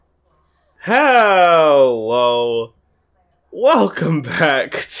Hello. Welcome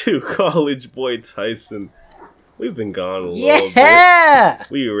back to College Boy Taisen. We've been gone a little bit.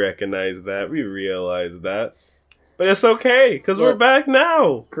 We recognize that. We realize that. But it's okay, because we're back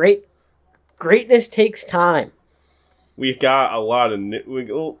now. Greatness takes time. We got a lot of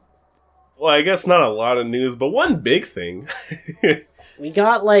well, I guess not a lot of news, but one big thing. We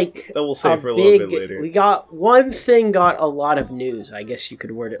got that we'll say for a little bit later. We got one thing got a lot of news. I guess you could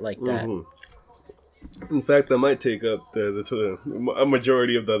word it like that. Mm-hmm. In fact, that might take up a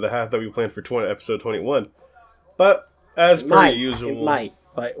majority of the half that we planned for episode 21. But as per usual, it might,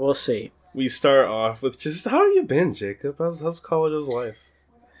 but we'll see. We start off with just how have you been, Jacob? How's college's life?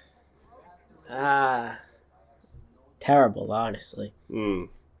 Terrible, honestly. You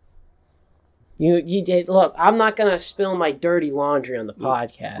did look. I'm not gonna spill my dirty laundry on the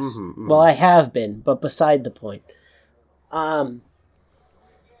podcast. Well, I have been, but beside the point.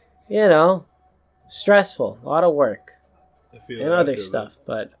 Stressful, a lot of work, and other stuff.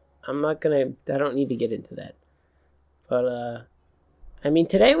 But I'm not gonna. I don't need to get into that. But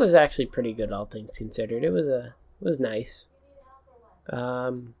today was actually pretty good, all things considered. It was nice.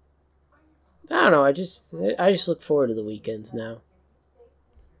 I don't know. I just look forward to the weekends now.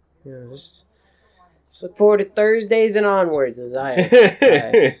 Just look forward to Thursdays and onwards, as I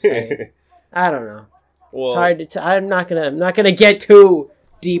say. I don't know. Well, it's hard to. I'm not gonna get too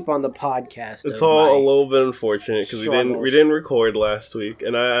deep on the podcast. It's all a little bit unfortunate because we didn't record last week,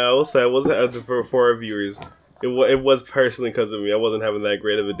 and I will say I wasn't for our viewers. It was personally because of me. I wasn't having that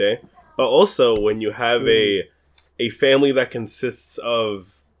great of a day. But also, when you have a family that consists of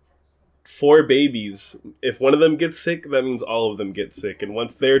 4 babies, if one of them gets sick, that means all of them get sick. And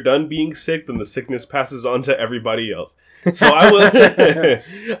once they're done being sick, then the sickness passes on to everybody else. So I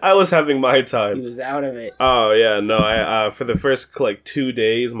was having my time. He was out of it. Oh yeah, no. I for the first 2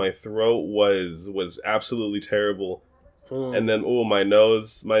 days, my throat was absolutely terrible, and then my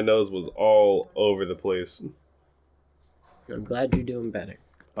nose was all over the place. I'm glad you're doing better,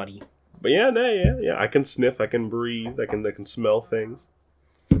 buddy. But yeah, I can sniff, I can breathe, I can smell things.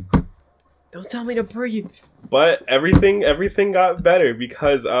 Don't tell me to breathe. But everything got better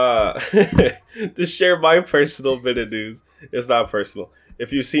because to share my personal bit of news, it's not personal.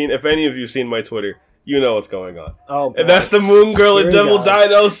 If any of you seen my Twitter, you know what's going on. Oh, boy. And that's the Moon Girl and Devil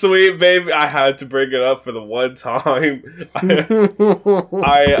Dino Sweet, baby. I had to bring it up for the one time. I'm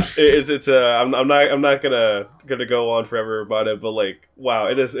not gonna go on forever about it, but wow,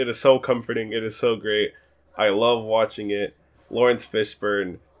 it is so comforting. It is so great. I love watching it. Lawrence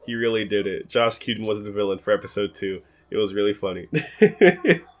Fishburne, he really did it. Josh Keaton was the villain for episode 2. It was really funny.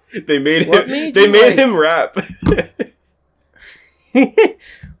 They made him rap.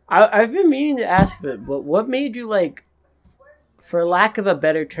 I've been meaning to ask it, but what made you for lack of a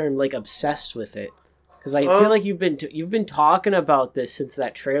better term, obsessed with it? Because I feel like you've been talking about this since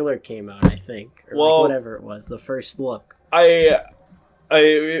that trailer came out. I think, or whatever it was, the first look.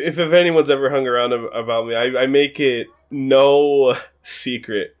 If anyone's ever hung around about me, I make it no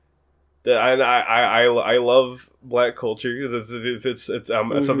secret that I love Black culture. It's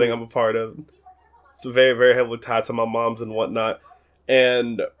something I'm a part of. It's very, very heavily tied to my mom's and whatnot.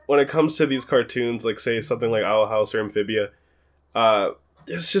 And when it comes to these cartoons, say something like Owl House or Amphibia,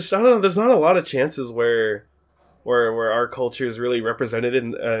 it's just, I don't know, there's not a lot of chances where our culture is really represented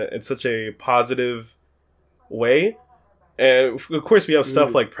in such a positive way. And of course we have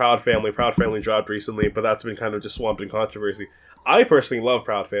stuff like Proud Family. Proud Family dropped recently, but that's been kind of just swamped in controversy. I personally love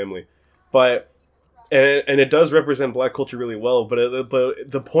Proud Family, and it does represent Black culture really well, but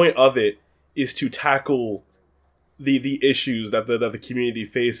the point of it is to tackle the issues that the community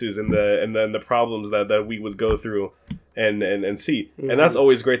faces and then the problems that we would go through and see. And that's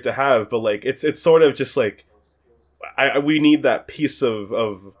always great to have, but it's sort of just we need that piece of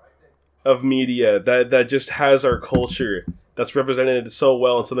media that just has our culture that's represented so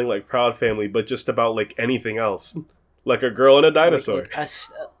well in something like Proud Family, but just about anything else, like a girl and a dinosaur,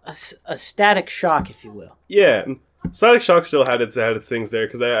 a Static Shock, if you will. Yeah, Static Shock still had its things there,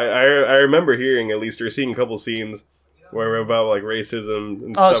 because I remember hearing at least or seeing a couple scenes where about racism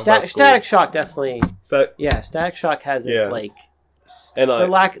and stuff. Static Shock definitely. Static Shock has its and a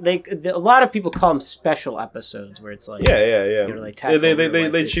lot of people call them special episodes where it's they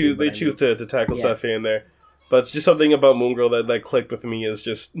choose to tackle stuff here and there, but it's just something about Moon Girl that clicked with me. Is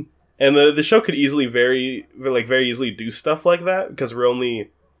just, and the show could easily very easily do stuff like that, because we're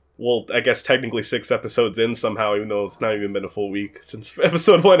only, I guess technically 6 episodes in somehow, even though it's not even been a full week since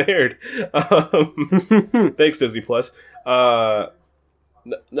episode 1 aired. Thanks, Disney Plus.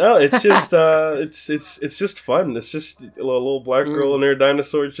 No, it's just it's just fun. It's just a little black girl and her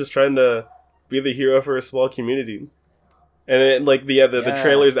dinosaurs just trying to be the hero for a small community. And it, like the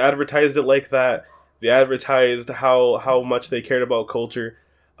trailers advertised it like that. They advertised how much they cared about culture.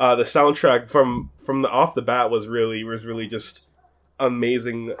 The soundtrack from the off the bat was really just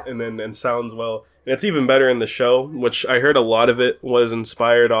amazing, and sounds well. And it's even better in the show, which I heard a lot of it was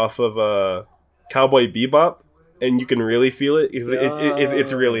inspired off of Cowboy Bebop, and you can really feel it.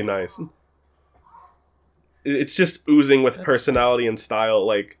 It's really nice. It's just oozing with personality and style,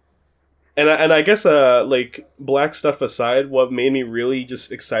 like. And I guess like black stuff aside, what made me really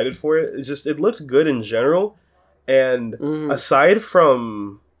just excited for it is just it looked good in general, and aside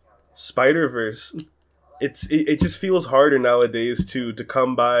from Spider-Verse, it just feels harder nowadays to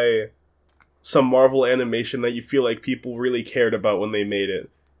come by some Marvel animation that you feel like people really cared about when they made it.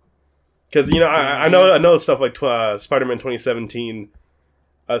 Because I know stuff like Spider-Man 2017.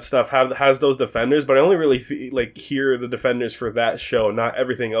 Stuff has those defenders, but I only really hear the defenders for that show, not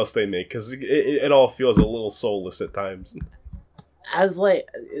everything else they make, because it all feels a little soulless at times. As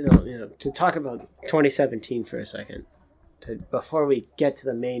to talk about 2017 for a second, before we get to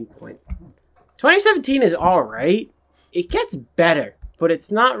the main point, 2017 is all right. It gets better, but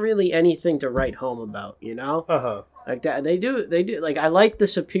it's not really anything to write home about, Like that, they do. Like, I like the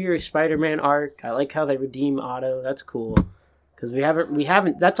Superior Spider-Man arc. I like how they redeem Otto. That's cool. Because we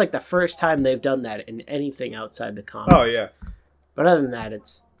haven't. That's like the first time they've done that in anything outside the comics. Oh yeah. But other than that,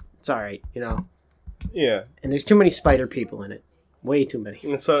 it's all right, Yeah. And there's too many spider people in it, way too many.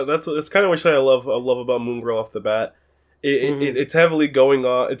 And so that's kind of what I love about Moon Girl off the bat. It's heavily going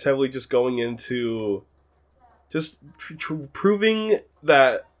on. It's heavily just going into just proving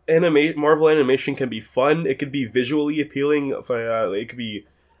that Marvel animation can be fun. It could be visually appealing. It could be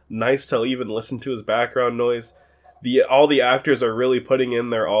nice to even listen to as background noise. All the actors are really putting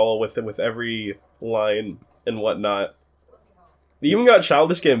in their all with every line and whatnot. They even got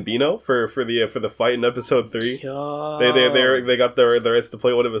Childish Gambino for the fight in episode 3. They got the rights to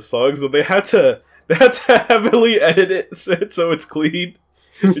play one of his songs, so they had to heavily edit it so it's clean.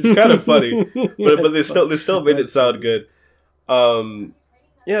 It's kind of funny, but they still made it sound good.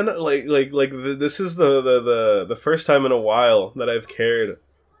 This is the first time in a while that I've cared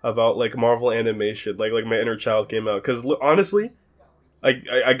about like Marvel animation, like my inner child came out, because honestly, I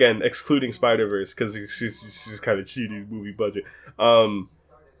again excluding Spider-Verse because it's kind of cheaty movie budget.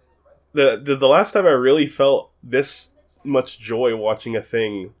 The last time I really felt this much joy watching a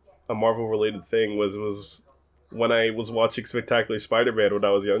Marvel related thing was when I was watching Spectacular Spider-Man when I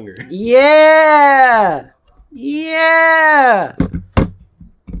was younger. Yeah.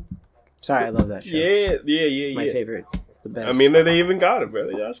 Sorry, I love that show. Yeah. It's my favorite. It's the best. I mean, they even got it,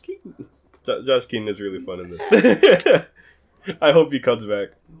 brother. Josh Keaton. Josh Keaton is really fun in this. I hope he comes back.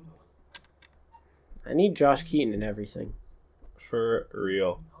 I need Josh Keaton in everything. For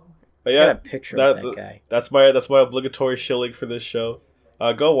real. But yeah, I got a picture of that guy. That's my obligatory shilling for this show.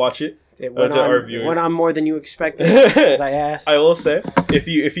 Go watch it. It went on more than you expected, as I asked. I will say, if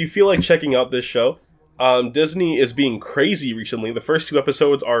you feel like checking out this show, Disney is being crazy recently. The first 2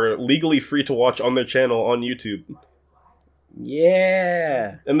 episodes are legally free to watch on their channel on YouTube.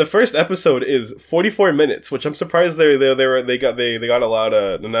 Yeah. And the first episode is 44 minutes, which I'm surprised they got allowed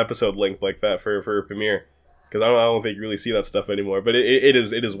an episode length like that for a premiere, because I don't think you really see that stuff anymore. But it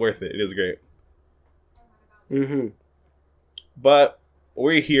is worth it. It is great. But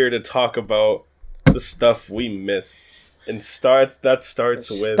we're here to talk about the stuff we missed. And starts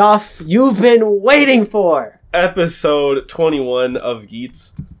with stuff you've been waiting for. Episode 21 of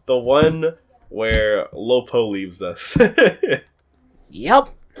Geets, the one where Lopo leaves us. Yep.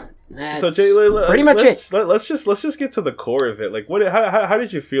 That's so Jay, pretty much it. Let's just get to the core of it. Like, how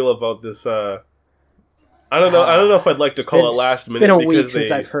did you feel about this? I don't know if I'd like to call it last minute. It's been a week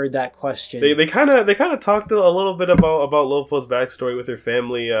since I've heard that question. They kind of talked a little bit about Lopo's backstory with her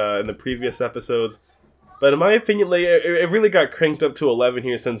family in the previous episodes. But in my opinion, like, it really got cranked up to 11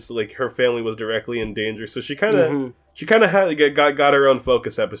 here, since like her family was directly in danger. So she kind of got her own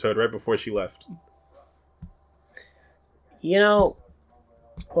focus episode right before she left.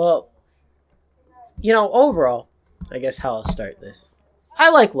 Overall, I guess how I'll start this. I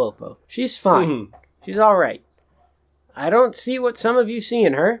like Lopo. She's fine. She's all right. I don't see what some of you see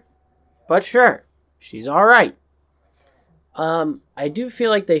in her, but sure, she's all right. I do feel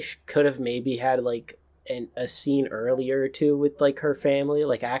like they could have maybe had like a scene earlier too with like her family,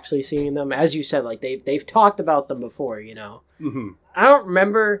 like actually seeing them, as you said, like they've talked about them before, I don't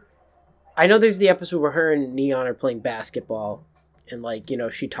remember. I know there's the episode where her and Neon are playing basketball And, like, you know,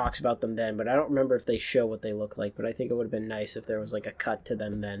 she talks about them then, but I don't remember if they show what they look like. But I think it would have been nice if there was, like, a cut to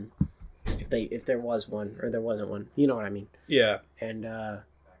them then. If there was one, or there wasn't one. You know what I mean? Yeah. And,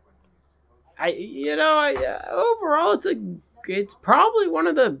 overall, it's probably one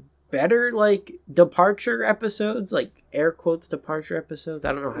of the better, like, departure episodes, like, air quotes departure episodes.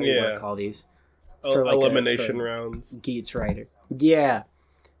 I don't know how you want to call these. For, like, elimination rounds. Geets writer. Yeah.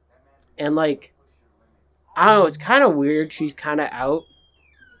 And, like, I don't know, it's kind of weird. She's kind of out,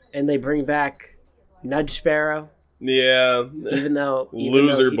 and they bring back Nudge Sparrow. Yeah. Even though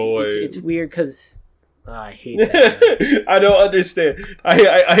Loser boy. It's weird because I hate that. I don't understand. I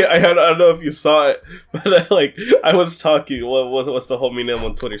don't know if you saw it, but I was talking. What's the homie name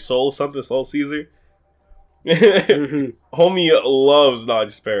on Twitter? Soul Caesar. Mm-hmm. Homie loves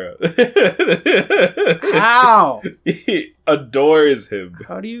Nudge Sparrow. How? He adores him.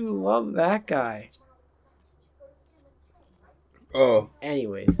 How do you love that guy? Oh.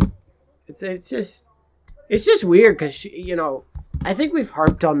 Anyways, it's just weird because, you know, I think we've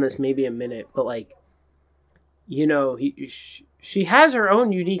harped on this maybe a minute, but, like, you know, she has her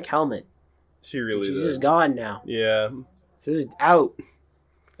own unique helmet. She really does. She's just gone now. Yeah. She's just out.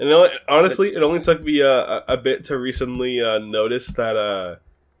 And honestly, it only took me a bit to recently notice that,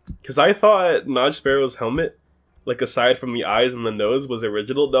 because I thought Nudge Sparrow's helmet, like, aside from the eyes and the nose, was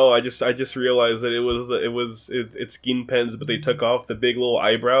original. No, I just realized that it's skin pens, but they took off the big little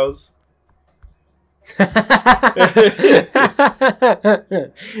eyebrows.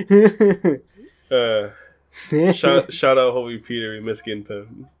 Shout out Holy Peter, we miss skin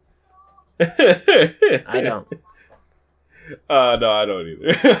pen. I don't. No, I don't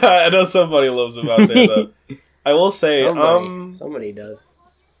either. I know somebody loves him out there, though. I will say, somebody does.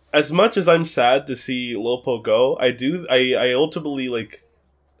 As much as I'm sad to see Lopo go, I ultimately, like,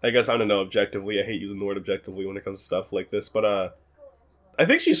 I guess, I don't know, objectively, I hate using the word objectively when it comes to stuff like this, but I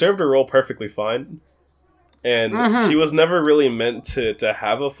think she served her role perfectly fine, and she was never really meant to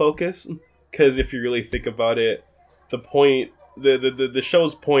have a focus, because if you really think about it, the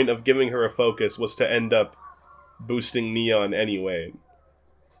show's point of giving her a focus was to end up boosting Neon anyway.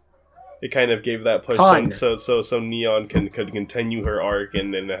 It kind of gave that push so Neon could continue her arc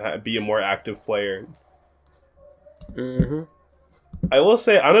and be a more active player. Mm-hmm. I will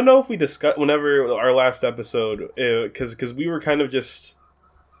say, I don't know if we discussed whenever our last episode, because we were kind of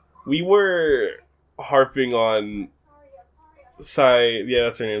we were harping on Sai, yeah,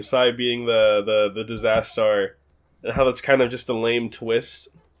 that's her name, Sai being the disaster, and how that's kind of just a lame twist.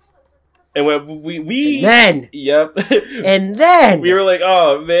 And when we and then yep, and then we were like,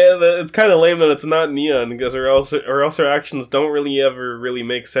 oh man, it's kind of lame that it's not Neon, because or else her actions don't really ever really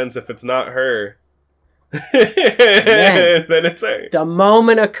make sense if it's not her. Then it's her. The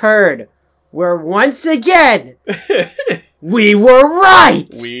moment occurred where once again we were right.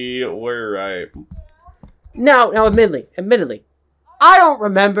 We were right. Now, admittedly, I don't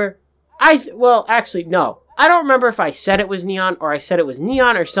remember. Actually, no. I don't remember if I said it was Neon or I said it was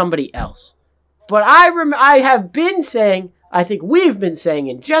Neon or somebody else. But I have been saying, I think we've been saying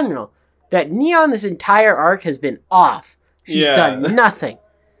in general, that Neon this entire arc has been off. She's done nothing.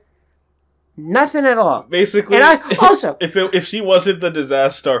 Nothing at all. Basically, and I also, if she wasn't the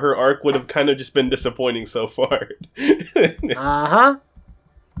disaster, her arc would have kind of just been disappointing so far.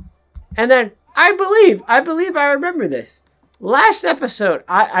 And then I believe I remember this. Last episode,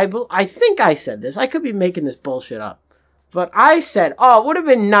 I think I said this. I could be making this bullshit up. But I said, it would have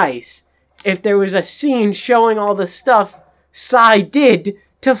been nice if there was a scene showing all the stuff Sai did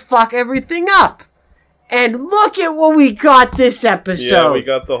to fuck everything up. And look at what we got this episode. Yeah, we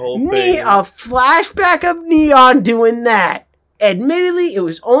got the whole thing. A flashback of Neon doing that. Admittedly, it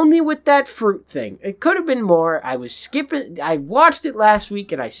was only with that fruit thing. It could have been more. I watched it last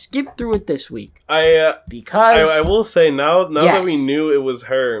week and I skipped through it this week. Because I will say now that we knew it was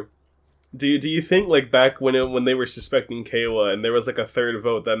her, do you think, like, back when they were suspecting Kayla and there was like a third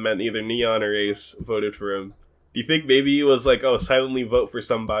vote that meant either Neon or Ace voted for him, do you think maybe it was like, silently vote for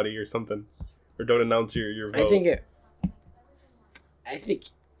somebody or something, or don't announce your vote?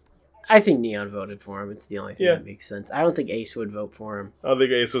 I think Neon voted for him. It's the only thing that makes sense. I don't think Ace would vote for him. I don't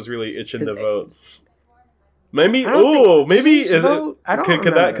think Ace was really itching to vote. Maybe. Could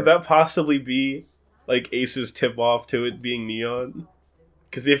that possibly be like Ace's tip off to it being Neon?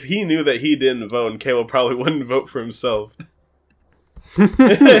 Because if he knew that he didn't vote, Caleb probably wouldn't vote for himself.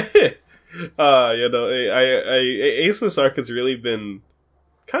 Ace's arc has really been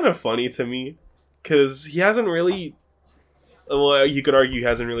kind of funny to me because he hasn't really. Well, you could argue he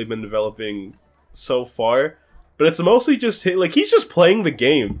hasn't really been developing so far, but it's mostly just he's just playing the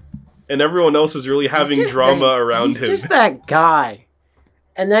game, and everyone else is really having drama around him. He's just that guy.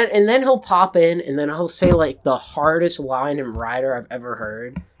 And then he'll pop in, and then he'll say, like, the hardest line in Rider I've ever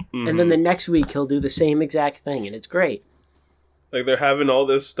heard. Mm-hmm. And then the next week, he'll do the same exact thing, and it's great. Like, they're having all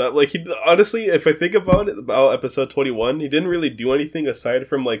this stuff. Like, honestly, if I think about it, about episode 21, he didn't really do anything aside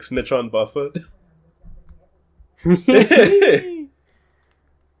from, like, snitch on Buffa.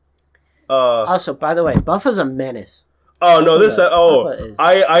 Also, by the way, Buffa's a menace. Oh, no,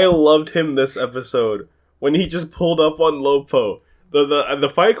 I loved him this episode. When he just pulled up on Lopo. The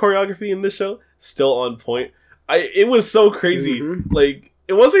fight choreography in this show, still on point. It was so crazy. Mm-hmm. Like,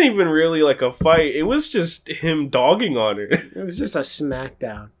 it wasn't even really like a fight. It was just him dogging on her. It was just a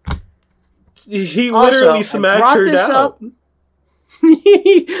smackdown. He literally smacked her down.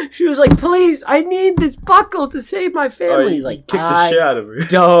 She was like, please, I need this buckle to save my family. He's like, kicked the shit out of her.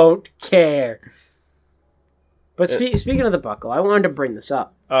 Don't care. But speaking of the buckle, I wanted to bring this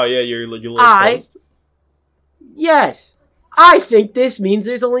up. Oh, yeah, your little post. Yes. I think this means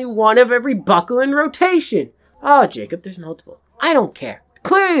there's only one of every buckle in rotation. Oh, Jacob, there's multiple. I don't care.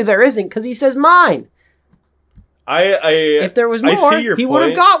 Clearly there isn't, because he says mine. If there was more, he would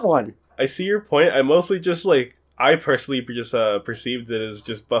have got one. I see your point. I mostly just, like, I personally just perceived it as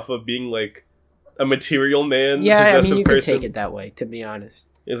just Buffa being, like, a material man. Yeah, I mean, you could take it that way, to be honest.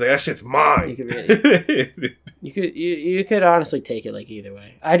 He's like, that shit's mine. You could honestly take it like either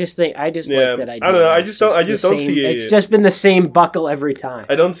way. I just like that idea. I don't know. I just don't see it. It's just been the same buckle every time.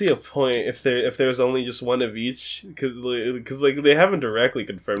 I don't see a point if there's only just one of each, because like they haven't directly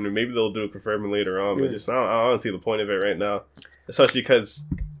confirmed it. Maybe they'll do a confirming later on, but I don't see the point of it right now. Especially because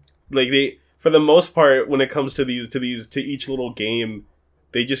like for the most part, when it comes to each little game,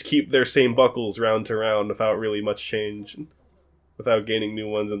 they just keep their same buckles round to round without really much change. Without gaining new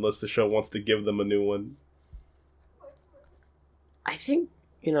ones, unless the show wants to give them a new one. I think,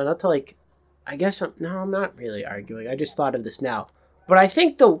 not to like... I guess I'm not really arguing. I just thought of this now. But I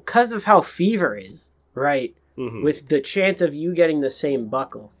think, though, because of how Fever is, right? Mm-hmm. With the chance of you getting the same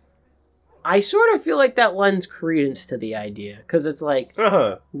buckle, I sort of feel like that lends credence to the idea. Because it's like,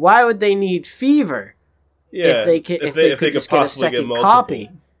 why would they need Fever if they could just get a second copy?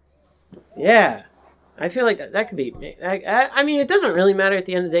 Yeah. I feel like that could be... I mean, it doesn't really matter at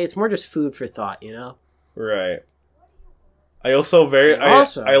the end of the day. It's more just food for thought, Right. I also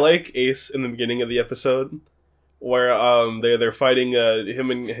I like Ace in the beginning of the episode, where they're fighting, him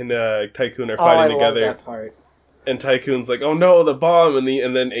and Tycoon are fighting together. I love that part. And Tycoon's like, oh no, the bomb,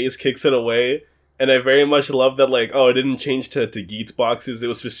 and then Ace kicks it away. And I very much love that, like, it didn't change to Geet's boxes. It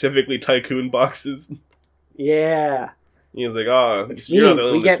was specifically Tycoon boxes. Yeah. He was like, which means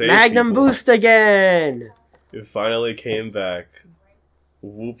we get Magnum people. Boost again! It finally came back.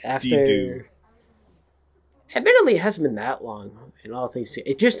 Whoop-de-doo. Admittedly, it hasn't been that long, in all things.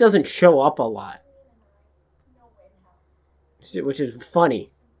 It just doesn't show up a lot. Which is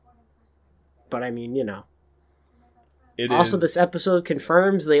funny. But I mean, It also, this episode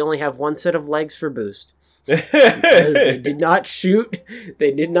confirms they only have one set of legs for Boost. Because they did not show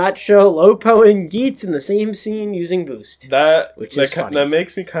Lopo and Geets in the same scene using Boost. Which is funny. That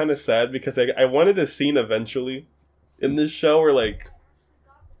makes me kind of sad, because I wanted a scene eventually in this show where, like,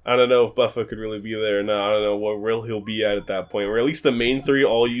 I don't know if Buffa could really be there or not. I don't know where he'll be at that point, where at least the main three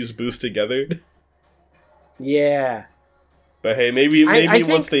all use Boost together. Yeah. But hey, maybe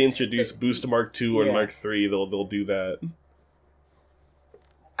once they introduce Boost Mark II or Mark III, they'll do that.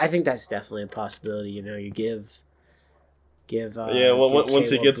 I think that's definitely a possibility. You give. Once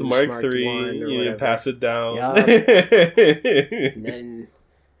he gets Mark III, you pass it down. and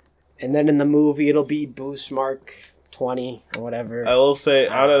then in the movie, it'll be Boost Mark 20 or whatever. I will say,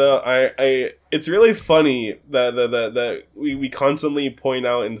 I don't know. I it's really funny that we constantly point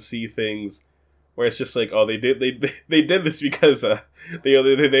out and see things where it's just like, they did this because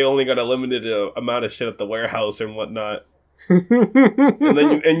they only got a limited amount of shit at the warehouse and whatnot. And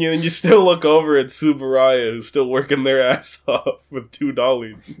then you still look over at Subaraya, who's still working their ass off with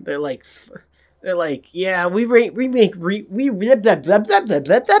 $2. They're like, yeah, we blah, blah, blah, blah,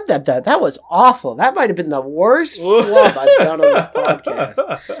 blah, blah, blah, blah. That was awful. That might have been the worst flub I've done on this podcast.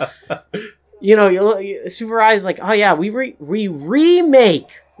 Subaraya's like, oh yeah, we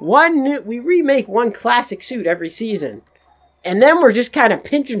remake one classic suit every season, and then we're just kind of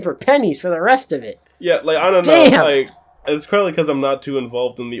pinching for pennies for the rest of it. Yeah, like, I don't know, like, it's probably because I'm not too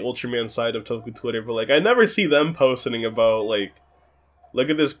involved in the Ultraman side of Toku Twitter, but, like, I never see them posting about, like, look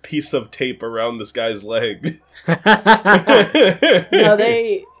at this piece of tape around this guy's leg.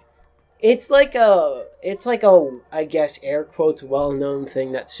 It's like a, I guess, air quotes, well-known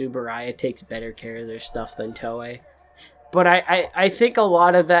thing that Subaraya takes better care of their stuff than Toei. But I think a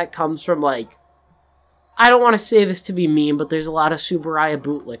lot of that comes from, like, I don't want to say this to be mean, but there's a lot of Subaraya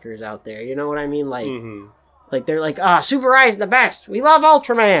bootlickers out there. You know what I mean? Like, like they're like, Subaraya's the best. We love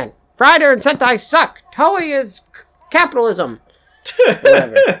Ultraman. Rider and Sentai suck. Toei is capitalism.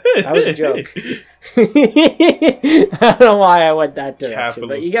 Whatever. That was a joke. I don't know why I went that direction,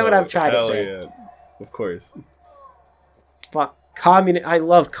 but you get what I'm trying to say. Yeah. Of course. Fuck communist. I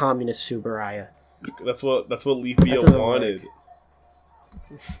love communist Subaraya. That's what Leafio wanted.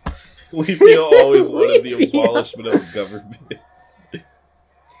 Leafio always wanted the abolishment of government.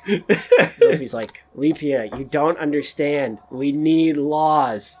 Luffy's like, Leafia, you don't understand. We need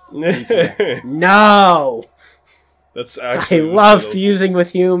laws. Leafia, no. That's actually. I love fusing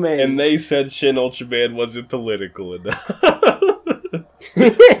with humans. And they said Shin Ultraman wasn't political enough.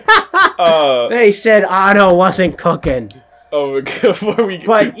 They said Ano wasn't cooking. Oh, before we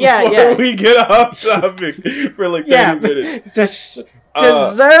get off topic for like 30 minutes.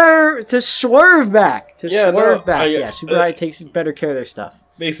 To swerve back. Subaraya takes better care of their stuff.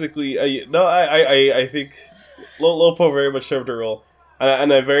 Basically, I think Lopo very much served her role,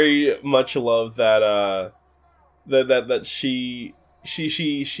 and I very much love that that she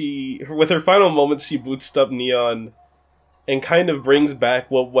with her final moments she boots up Neon, and kind of brings back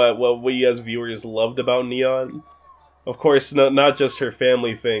what we as viewers loved about Neon. Of course, not just her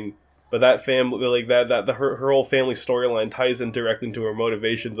family thing, but that family, like her whole family storyline ties in directly into her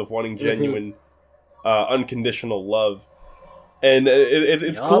motivations of wanting genuine, unconditional love, and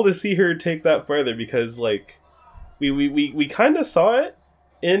it's cool to see her take that further, because like we kind of saw it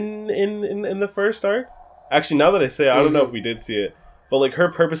in the first arc. Actually, now that I say it, I don't know if we did see it, but like her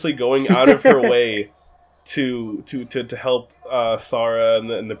purposely going out of her way to help Sarah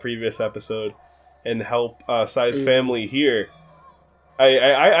in the previous episode, and help Sai's family here.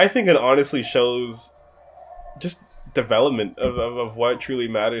 I think it honestly shows just development of what truly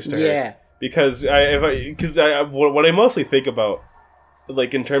matters to her. Because what I mostly think about,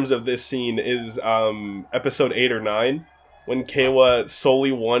 like in terms of this scene, is episode 8 or 9, when Keiwa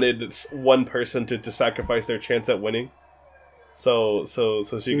solely wanted one person to sacrifice their chance at winning, so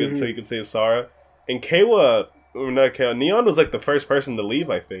you could save Sarah. And Keiwa, or not Keiwa, Neon was like the first person to leave,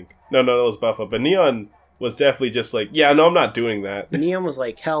 I think. No, it was Buffa, but Neon was definitely just like, yeah, no, I'm not doing that. Neon was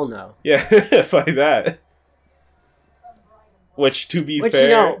like, hell no. Yeah, fuck that. Which to be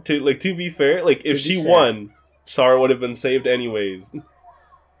fair, if she won, Sarah would have been saved anyways.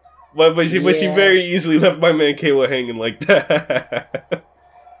 But she very easily left my man Keiwa hanging like that.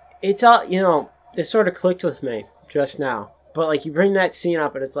 It's all, it sort of clicked with me just now. But like, you bring that scene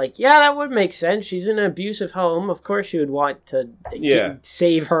up and it's like, yeah, that would make sense. She's in an abusive home. Of course you would want to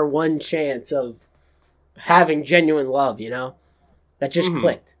save her one chance of having genuine love, That just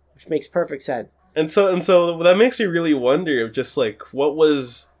clicked, which makes perfect sense. And so that makes me really wonder of just like, what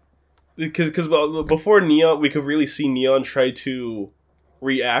was... Because before Neon, we could really see Neon try to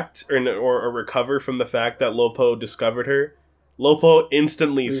react or recover from the fact that Lopo discovered her. Lopo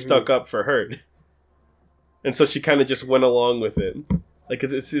instantly stuck up for her. And so she kind of just went along with it. Like,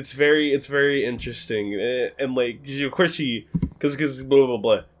 it's very interesting. And like, of course because blah, blah,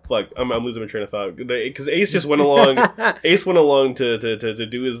 blah. Like, I'm losing my train of thought. Because Ace just went along. Ace went along to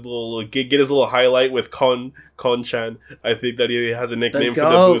do his little get his little highlight with Kon-chan. I think that he has a nickname for the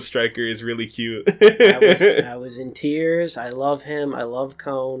Boost Striker is really cute. I was in tears. I love him. I love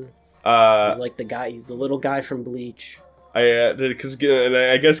Kon. He's like the guy. He's the little guy from Bleach. I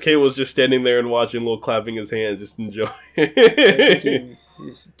guess Kay was just standing there and watching, little clapping his hands, just enjoying.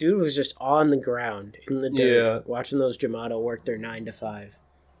 This dude was just on the ground in the dirt, watching those Jamato work their 9 to 5.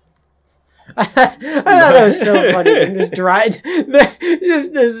 I thought that was so funny. And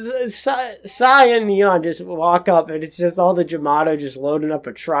Sai and Neon just walk up, and it's just all the Jamato just loading up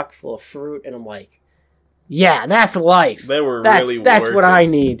a truck full of fruit, and I'm like, yeah, that's life. That's what I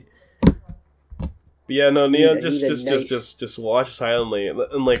need. Yeah, no, Neon just watch silently, and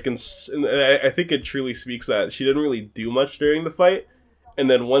I think it truly speaks that she didn't really do much during the fight, and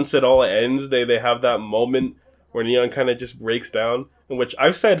then once it all ends, they have that moment where Neon kind of just breaks down, in which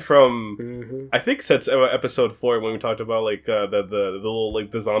I've said from I think since episode 4 when we talked about like the little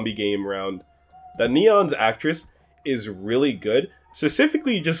like the zombie game round, that Neon's actress is really good,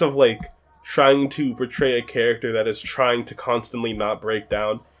 specifically just of like trying to portray a character that is trying to constantly not break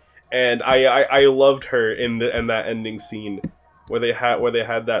down. And I loved her in that ending scene where they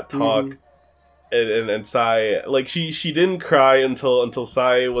had that talk, and Sai, like she didn't cry until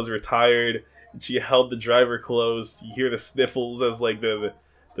Sai was retired. She held the driver closed. You hear the sniffles as like the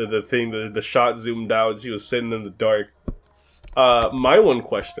shot zoomed out. She was sitting in the dark. My one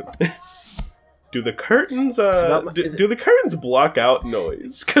question do the curtains do the curtains block out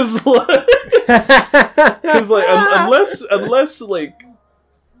noise? Because unless like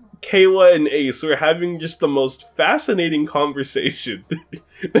Kayla and Ace were having just the most fascinating conversation.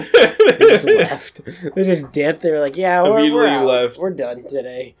 They just left. They just dipped. They were like, "Yeah, we're out. Left. We're done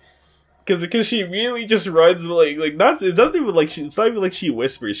today." Because she really just runs like not. It doesn't even like it's not even like she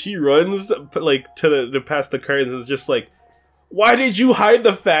whispers. She runs like to past the curtains and it's just like, "Why did you hide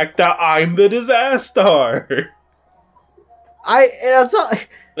the fact that I'm the disaster?" We'll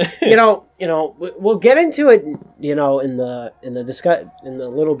get into it, in the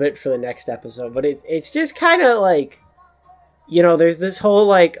little bit for the next episode. But it's just kind of like, there's this whole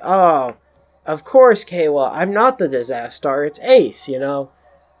like, oh, of course, Kayla, I'm not the disaster. It's Ace, and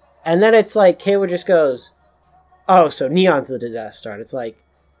then it's like Kayla just goes, oh, so Neon's the disaster. And it's like,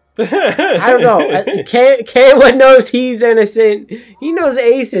 I don't know. Kayla knows he's innocent. He knows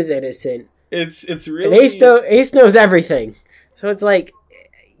Ace is innocent. It's really and Ace knows everything. So it's like,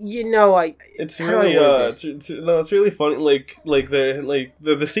 it's really funny. Like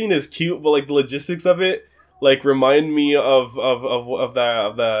the scene is cute, but like the logistics of it, like remind me of our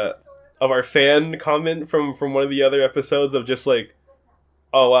fan comment from one of the other episodes of just like,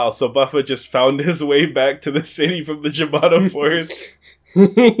 oh wow, so Buffa just found his way back to the city from the Jabata Forest.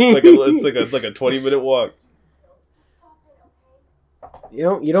 It's like a 20-minute walk.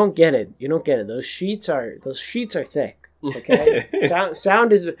 You don't get it. You don't get it. Those sheets are thick. Okay,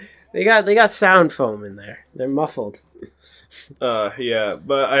 sound is they got sound foam in there. They're muffled. Yeah,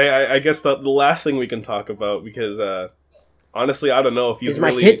 but I guess the last thing we can talk about, because honestly I don't know if you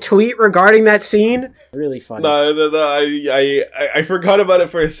my hit tweet regarding that scene really funny. No, I forgot about it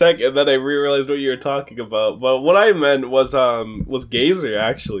for a second, and then I realized what you were talking about. But what I meant was Gazer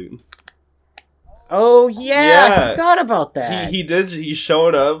actually. Oh yeah, I forgot about that. He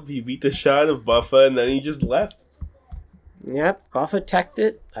showed up, he beat the shot of Buffa, and then he just left. Yep, Buffa teched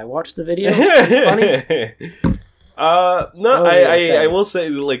it. I watched the video. It's funny. I will say,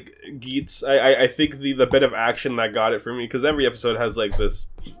 like, Geets, I think the bit of action that got it for me, because every episode has like this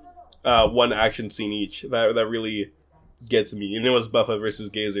one action scene each that really gets me, and it was Buffa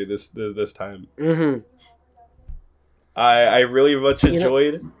versus Gazer this time. Mm-hmm. I really much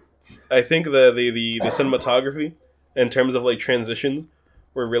enjoyed. I think the cinematography in terms of like transitions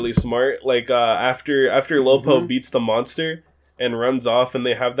were really smart. Like after Lopo beats the monster and runs off, and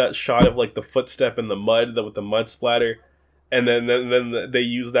they have that shot of like the footstep in the mud with the mud splatter, and then they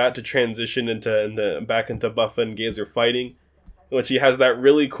use that to transition into back into Buffa and Gazer fighting, when she has that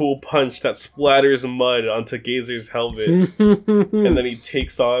really cool punch that splatters mud onto Gazer's helmet, and then he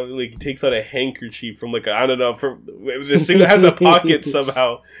takes out a handkerchief from like I don't know, from this thing that has a pocket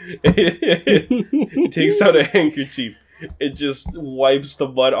somehow. He takes out a handkerchief. It just wipes the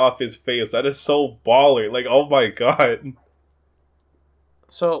mud off his face. That is so baller. Like, oh my god.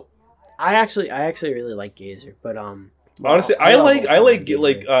 So, I actually really like Gazer, but honestly, I like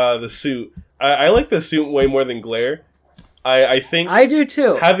the suit. I like the suit way more than Glare. I think I do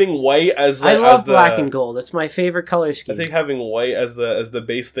too. Having white as I love black and gold. It's my favorite color scheme. I think having white as the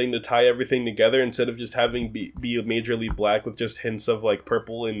base thing to tie everything together, instead of just having be majorly black with just hints of like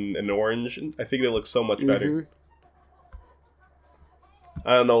purple and orange, I think they look so much better.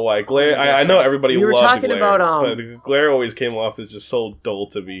 I don't know why. Glare. I know everybody loved Glare, but Glare always came off as just so dull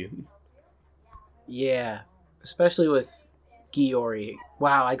to me. Yeah, especially with Giori.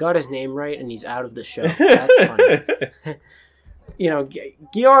 Wow, I got his name right, and he's out of the show. That's funny.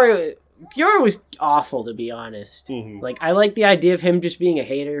 Giori was awful, to be honest. Mm-hmm. Like, I like the idea of him just being a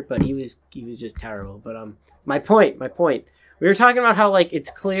hater, but he was just terrible. But my point. We were talking about how like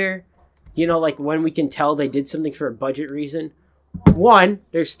it's clear, like when we can tell they did something for a budget reason. One,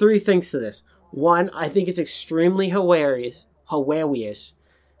 there's three things to this. One, I think it's extremely hilarious that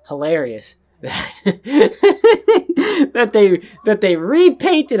they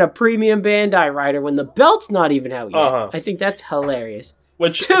repainted a premium Bandai rider when the belt's not even out yet. I think that's hilarious.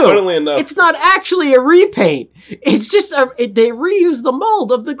 Which, two, funnily enough, it's not actually a repaint. It's just they reused the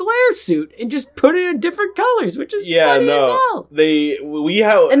mold of the Glare suit and just put it in different colors, which is funny as hell.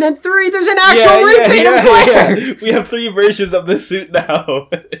 And then three, there's an actual repaint of Glare. Yeah. We have three versions of the suit now.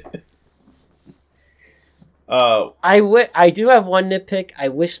 I do have one nitpick. I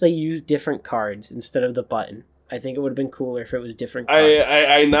wish they used different cards instead of the button. I think it would have been cooler if it was different cards.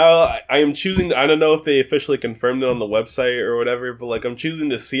 I am choosing. I don't know if they officially confirmed it on the website or whatever, but like I'm choosing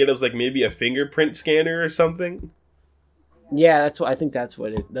to see it as like maybe a fingerprint scanner or something. Yeah, I think that's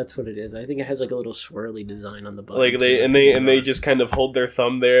what it is. I think it has like a little swirly design on the button. Like they just kind of hold their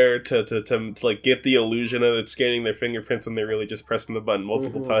thumb there to like get the illusion of it scanning their fingerprints when they're really just pressing the button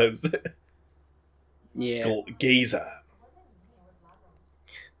multiple times. Yeah. Gazer.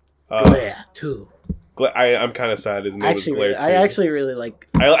 Glare too. I'm kind of sad his name is Glare too. I actually really like.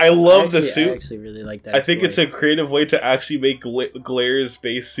 I love the suit. I actually really like that. I think it's a creative way to actually make Glare's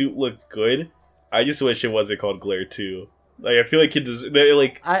base suit look good. I just wish it wasn't called Glare 2. Like, I feel like it does.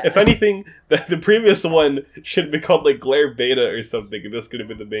 If anything, the previous one should have been called like Glare Beta or something, and this could have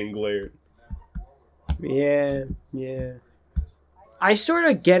been the main Glare. Yeah. I sort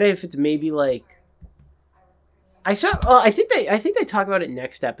of get it if it's maybe like. I think they talk about it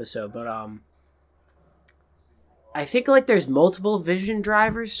next episode, but I think like there's multiple vision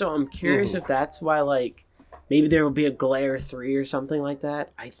drivers, so I'm curious if that's why like maybe there will be a Glare 3 or something like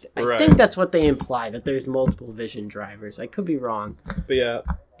that. I think that's what they imply, that there's multiple vision drivers. I could be wrong. But yeah.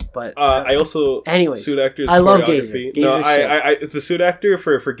 But I also suit actor's I love Gazer. The suit actor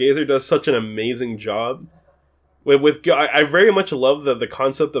for Gazer does such an amazing job. I very much love the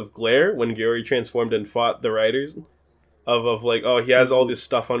concept of Glare when Gyori transformed and fought the Riders. Of like, oh, he has all this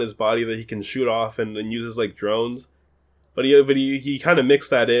stuff on his body that he can shoot off and uses like drones, but he kind of mixed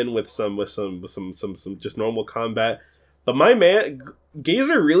that in with some just normal combat. But my man,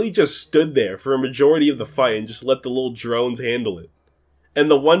 Gazer really just stood there for a majority of the fight and just let the little drones handle it. And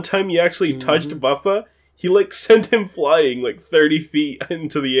the one time he actually touched Buffa, he like sent him flying like 30 feet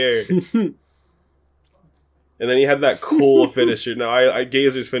into the air. And then he had that cool finisher. Now,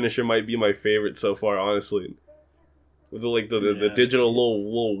 Gazer's finisher might be my favorite so far, honestly. With the digital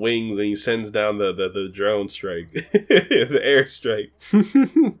little wings, and he sends down the drone strike, the air strike,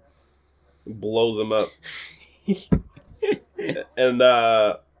 blows him up. And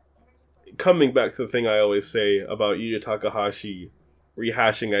coming back to the thing I always say about Yuya Takahashi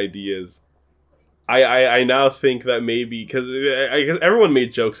rehashing ideas, I now think that maybe because I guess everyone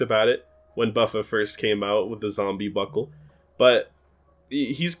made jokes about it when Buffa first came out with the zombie buckle, but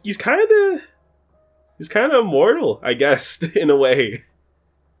he's kind of. He's kind of immortal, I guess, in a way.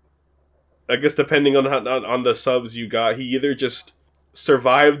 I guess depending on the subs you got, he either just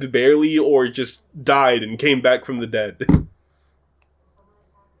survived barely or just died and came back from the dead.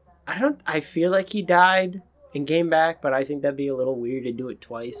 I feel like he died and came back, but I think that'd be a little weird to do it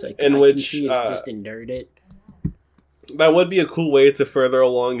twice. Like, just endured it. That would be a cool way to further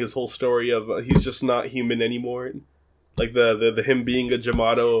along his whole story of he's just not human anymore. Like the him being a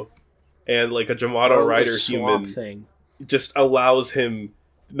Jamato. And like a Jamato Rider human thing just allows him,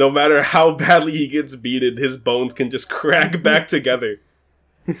 no matter how badly he gets beaten, his bones can just crack back together.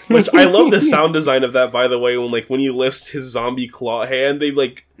 Which I love the sound design of that, by the way. When he lifts his zombie claw hand, they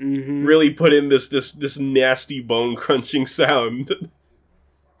like really put in this nasty bone crunching sound.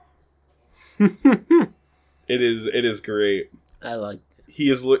 It is great. I like it. He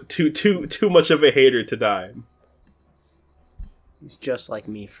is too much of a hater to die. He's just like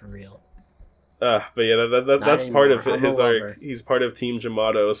me for real. But yeah, that's part of his arc. He's part of Team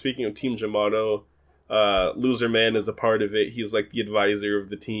Jamato. Speaking of Team Jamato, Loser Man is a part of it. He's like the advisor of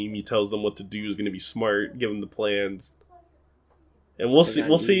the team. He tells them what to do. He's going to be smart, give them the plans. And we'll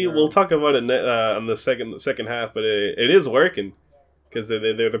see. We'll talk about it on the second half. But it is working because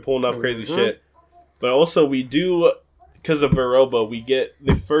they're pulling off crazy shit. But also we do, because of Baroba, we get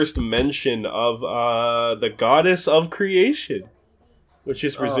the first mention of the goddess of creation. Which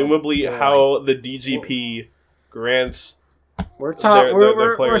is presumably how the DGP grants. We're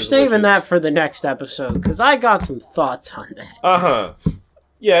saving that for the next episode because I got some thoughts on that.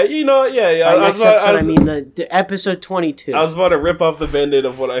 Yeah, the episode 22. I was about to rip off the Band-Aid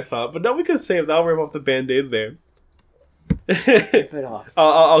of what I thought, but no, we can save that. I'll rip off the Band-Aid there. Rip it off.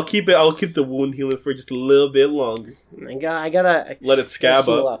 I'll keep the wound healing for just a little bit longer. I gotta let it scab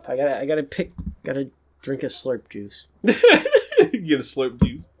up. I gotta drink a slurp juice. Get a slurp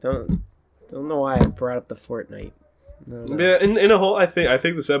juice. Don't know why I brought up the Fortnite. No. Yeah, in a whole, I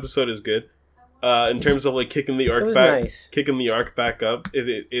think this episode is good. In terms of like kicking the arc back up.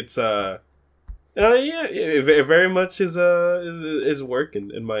 It very much is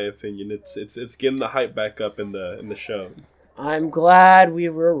working in my opinion. It's getting the hype back up in the show. I'm glad we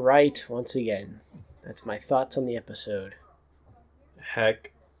were right once again. That's my thoughts on the episode.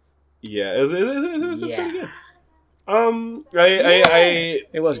 Heck, yeah, it's pretty good.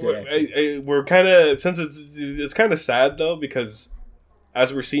 It was good. We're kind of, since it's kind of sad though, because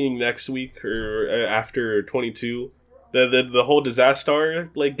as we're seeing next week or after 22, the whole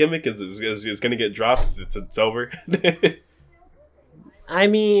disaster like gimmick is going to get dropped. It's over. I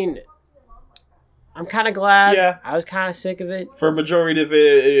mean, I'm kind of glad. Yeah. I was kind of sick of it. For a majority of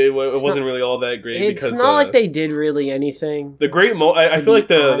it wasn't really all that great. It's not like they did really anything. The great I feel like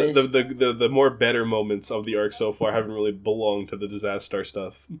the more better moments of the arc so far haven't really belonged to the disaster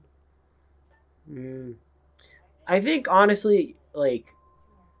stuff. I think honestly, like,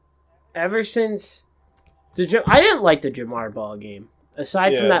 ever since I didn't like the Jamar Ball game.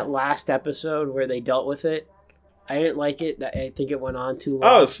 Aside from that last episode where they dealt with it, I didn't like it. I think it went on too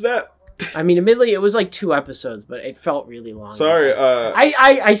long. Oh, snap. I mean, admittedly, it was like 2 episodes, but it felt really long. Sorry.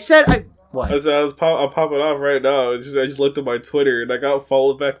 I said... What? I'll pop it off right now. I just looked at my Twitter and I got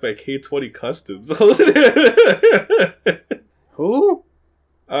followed back by K20 Customs. Who?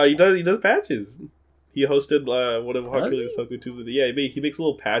 He does patches. He hosted one of Hercules Toku Tuesday. Yeah, he makes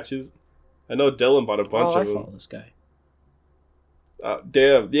little patches. I know Dylan bought a bunch of them. I follow this guy.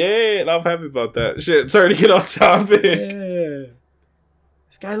 Damn. Yeah, and I'm happy about that. Shit, sorry to get off topic. Yeah.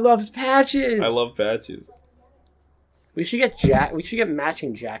 This guy loves patches. I love patches. We should get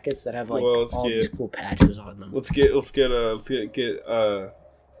matching jackets that have like these cool patches on them. Let's get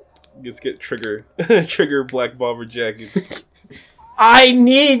trigger black bomber jackets. I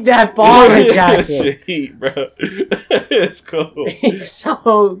need that bomber jacket. Heat, bro. It's cool. It's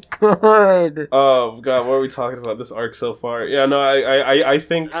so good. Oh god, what are we talking about? This arc so far? Yeah, no, I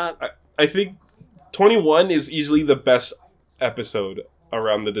think 21 is easily the best episode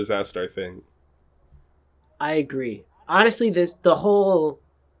around the disaster thing. I agree. Honestly, this whole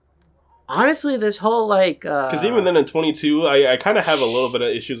like because even then in 22, I kind of have a little bit of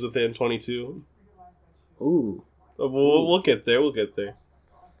issues with it in 22. Ooh. We'll get there.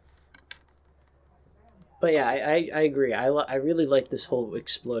 But yeah, I agree. I really like this whole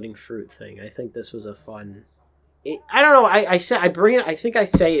exploding fruit thing. I think this was a fun. I don't know. I bring it. I think I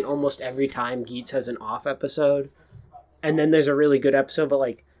say it almost every time Geets has an off episode, and then there's a really good episode. But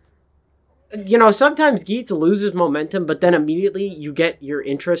like, you know, sometimes Geets loses momentum, but then immediately you get your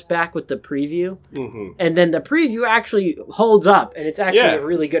interest back with the preview, and then the preview actually holds up, and it's actually a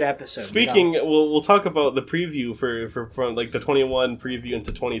really good episode. Speaking, we'll talk about the preview for from like the 21 preview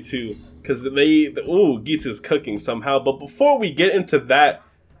into 22 because Geets is cooking somehow. But before we get into that,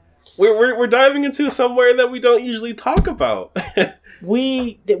 we're diving into somewhere that we don't usually talk about.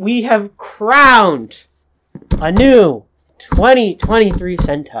 we have crowned a new 2023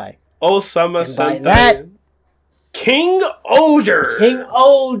 Sentai. Osama Sentai. King Oger.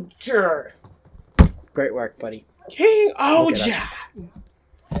 Great work, buddy. King Oger.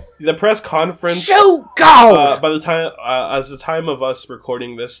 The press conference. Shoot, go! By the time, as the time of us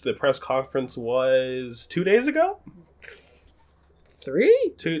recording this, the press conference was 2 days ago.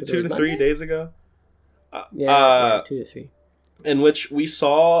 3? 2 to 3 days ago. 2 to 3. In which we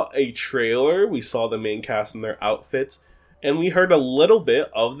saw a trailer. We saw the main cast in their outfits. And we heard a little bit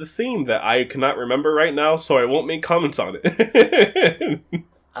of the theme that I cannot remember right now, so I won't make comments on it.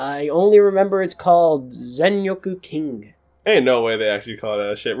 I only remember it's called Zenyoku King. Ain't no way they actually call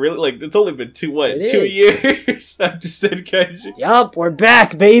that shit. Really, like, it's only been 2 years after Senkaiju. Yup, we're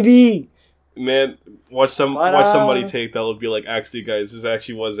back, baby! Man, watch somebody take that will be like, actually, guys, this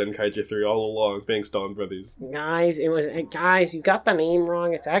actually was Zenkaiju 3 all along. Thanks, Dawn Brothers. Guys, you got the name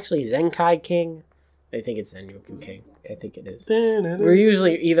wrong. It's actually Zenkai King. I think it's Zenyoku King. I think it is. We're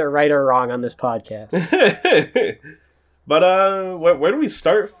usually either right or wrong on this podcast. But where do we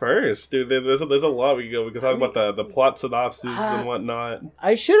start first, dude? There's a lot we can talk about the plot synopsis and whatnot.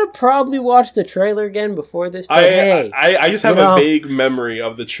 I should have probably watched the trailer again before this. But I just have a vague memory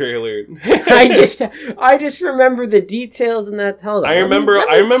of the trailer. I just remember the details and that. Hold on. I remember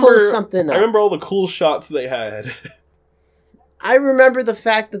all the cool shots they had. I remember the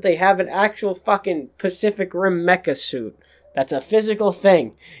fact that they have an actual fucking Pacific Rim mecha suit. That's a physical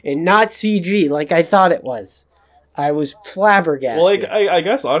thing and not CG like I thought it was. I was flabbergasted. Well, like, I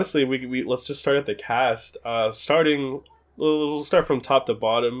guess, honestly, we let's just start at the cast. We'll start from top to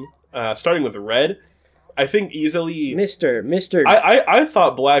bottom. Starting with Red. I think easily... Mr. I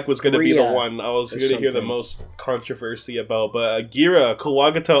thought Black was going to be the one I was going to hear the most controversy about, but Gira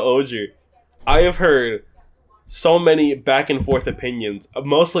Kawagata Oju, I have heard so many back and forth opinions,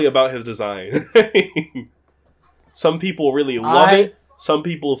 mostly about his design. Some people really love it. Some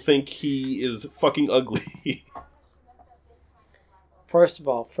people think he is fucking ugly. First of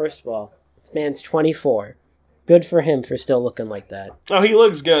all, this man's 24. Good for him for still looking like that. Oh, he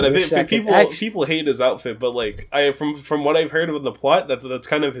looks good. I think people hate his outfit, but like from what I've heard of the plot, that's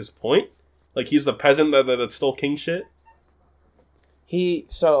kind of his point. Like, he's the peasant that stole king shit.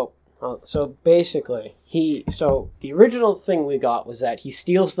 So basically, the original thing we got was that he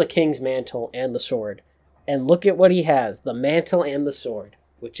steals the king's mantle and the sword. And look at what he has, the mantle and the sword.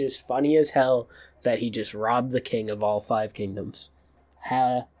 Which is funny as hell that he just robbed the king of all 5 kingdoms.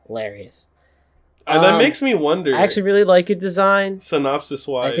 Hilarious. And that makes me wonder. I actually really like it design.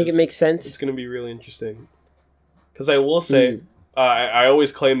 Synopsis-wise. I think it makes sense. It's going to be really interesting. Because I will say, I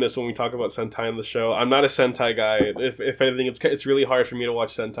always claim this when we talk about Sentai on the show. I'm not a Sentai guy. If anything, it's really hard for me to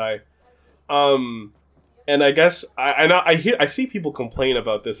watch Sentai. And I guess I see people complain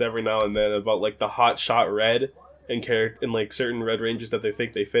about this every now and then about like the hot shot red and like certain red ranges that they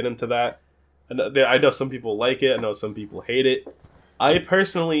think they fit into that. And I know some people like it. I know some people hate it. I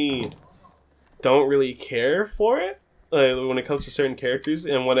personally don't really care for it when it comes to certain characters.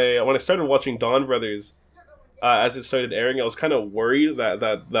 And when I started watching Dawn Brothers, as it started airing, I was kind of worried that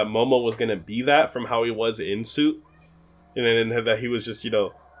Momo was gonna be that from how he was in Suit, and that he was just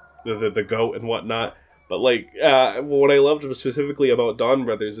the goat and whatnot. But like, what I loved specifically about Dawn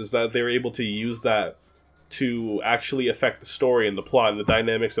Brothers is that they were able to use that to actually affect the story and the plot and the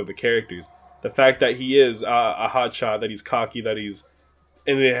dynamics of the characters. The fact that he is a hotshot, that he's cocky, and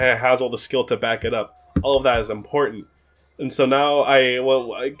he has all the skill to back it up. All of that is important. And so now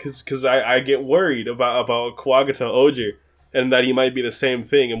because I get worried about Kuwagata Oger and that he might be the same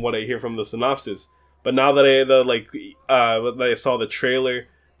thing in what I hear from the synopsis. But now that I saw the trailer,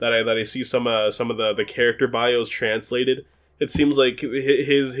 that I see some of the character bios translated, it seems like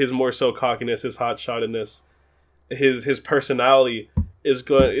his more so cockiness, his hotshotedness, his personality it's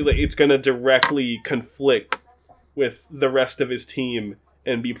going to directly conflict with the rest of his team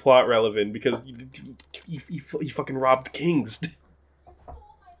and be plot relevant because you fucking robbed kings.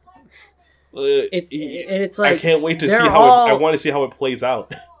 It's like I can't wait to see I want to see how it plays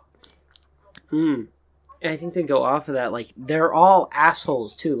out. And I think to go off of that, like they're all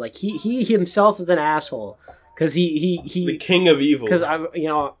assholes too. Like he himself is an asshole because he the king of evil. Because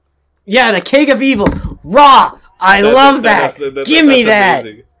the king of evil. Raw. I love that. Give me that.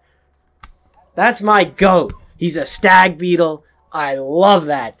 Amazing. That's my goat. He's a stag beetle. I love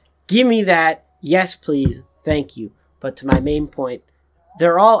that. Give me that. Yes, please. Thank you. But to my main point,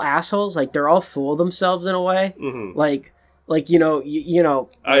 they're all assholes. Like they're all full of themselves in a way. Mm-hmm. Like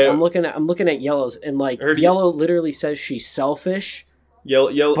I'm looking at Yellow's and like Yellow literally says she's selfish.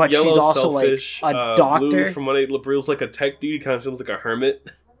 Yellow, but she's also selfish, like a doctor. Blue, from what Brill's like a tech dude. He kind of seems like a hermit.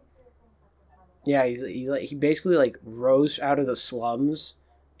 Yeah, he's like he basically like rose out of the slums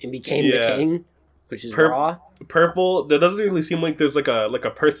and became the king, which is raw. Purple, there doesn't really seem like there's like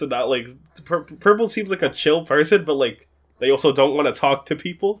a person that like Purple seems like a chill person, but like they also don't want to talk to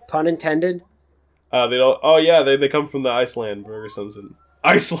people. Pun intended. They don't. Oh yeah, they come from the Iceland or something.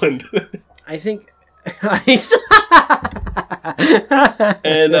 Iceland. I think.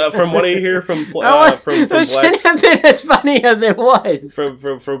 And from what I hear from Black's, shouldn't have been as funny as it was.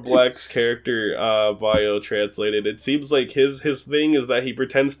 From Black's character bio translated, it seems like his thing is that he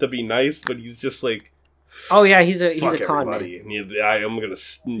pretends to be nice, but he's just like, oh yeah, he's a con man. I'm gonna.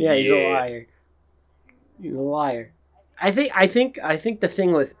 Yeah, he's a liar. He's a liar. I think the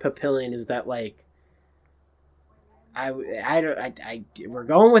thing with Papillion is that like. We're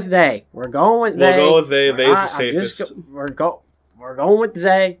going with they. We'll go with they. They's the safest. We're going with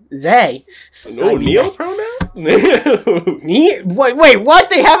they. They. No, Neo pronoun? Wait, what?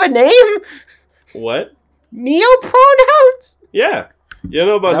 They have a name? What? Neo pronouns? Yeah. You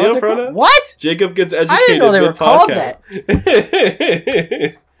know about Neo pronouns? What? Jacob gets educated. I didn't know they were called that.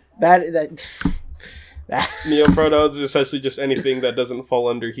 Neo pronouns is essentially just anything that doesn't fall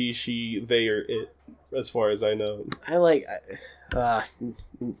under he, she, they, or it. As far as I know, I like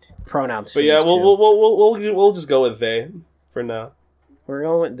pronouns. But yeah, we'll just go with they for now. We're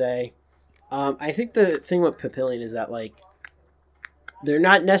going with they. I think the thing with Papillion is that like they're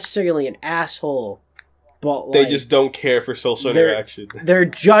not necessarily an asshole, but they just don't care for social interaction. Their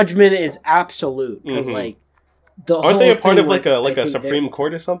judgment is absolute because like aren't they a part of like a Supreme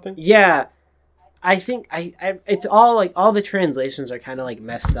Court or something? Yeah, I think it's all like all the translations are kind of like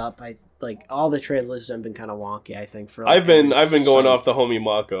messed up. Like all the translations have been kind of wonky. I think for like, I've been going off the homie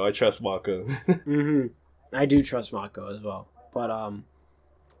Mako. I trust Mako. I do trust Mako as well, but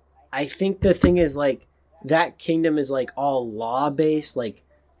I think the thing is like that kingdom is like all law based. Like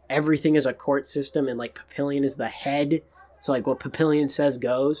everything is a court system, and like Papillion is the head. So like what Papillion says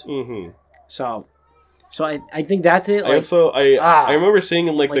goes. Mm-hmm. So I think that's it. Like, I remember seeing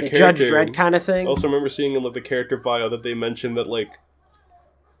in like the character Judge Dredd kind of thing. I also remember seeing in like the character bio that they mentioned that like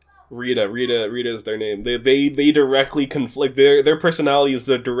Rita is their name. They directly conflict. Their personality is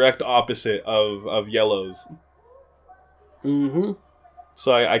the direct opposite of Yellow's. Mm-hmm.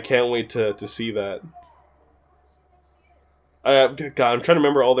 So I can't wait to see that. God, I'm trying to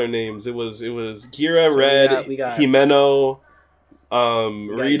remember all their names. It was Gira, Red, we got Himeno,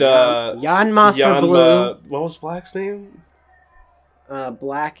 Rita, Yanma for blue. What was Black's name?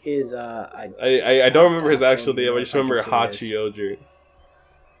 Black is I don't remember his actual name. I just remember Hachi Oger.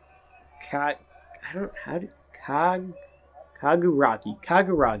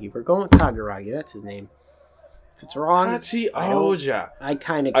 Kaguragi. We're going with Kaguragi. That's his name. If it's wrong, I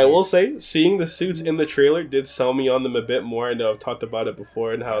kind of. I will say, seeing the suits in the trailer did sell me on them a bit more. I know I've talked about it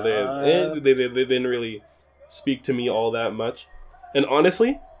before and how they didn't really speak to me all that much. And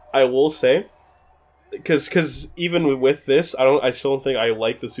honestly, I will say, because even with this, I still don't think I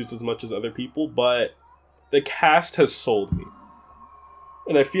like the suits as much as other people, but the cast has sold me,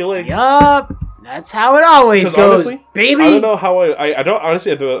 and I feel like yup. That's how it always goes, honestly, baby. I don't know how I don't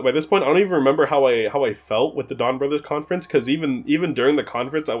honestly by this point I don't even remember how I felt with the Dawn Brothers conference, because even during the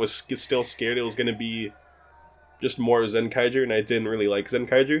conference I was still scared it was going to be just more Zenkaiju, and I didn't really like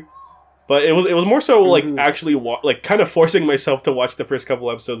Zenkaiju. But it was more so like actually like kind of forcing myself to watch the first couple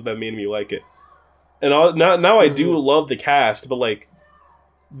episodes that made me like it. And now I do love the cast, but like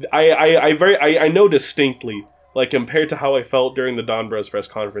I know distinctly, like, compared to how I felt during the Dawn Bros press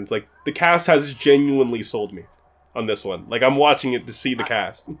conference, like, the cast has genuinely sold me on this one. Like, I'm watching it to see the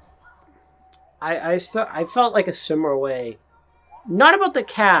cast. I felt like a similar way. Not about the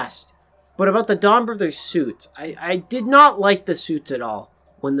cast, but about the Dawn Brothers suits. I did not like the suits at all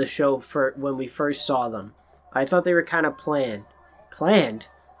when we first saw them. I thought they were kind of planned. Planned?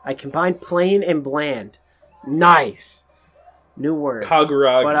 I combined plain and bland. Nice. New word.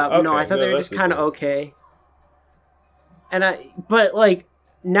 Kaguragi. But okay, no, I thought they were just kind of okay. But like,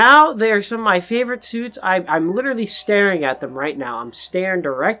 now they're some of my favorite suits. I'm literally staring at them right now. I'm staring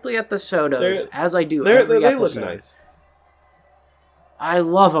directly at the Sotos as I do every episode. They look nice. I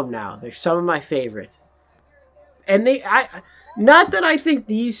love them now. They're some of my favorites. And not that I think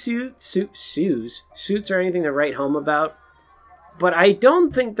these suits are anything to write home about, but I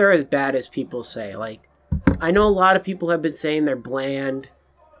don't think they're as bad as people say. Like, I know a lot of people have been saying they're bland,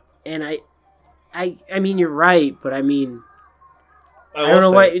 and I mean, you're right, but I mean, I don't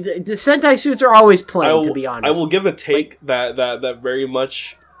know why. The Sentai suits are always plain, to be honest. I will give a take that very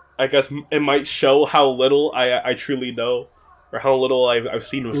much, I guess, it might show how little I truly know, or how little I've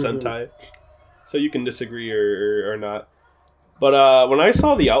seen of Sentai. So you can disagree or not. But when I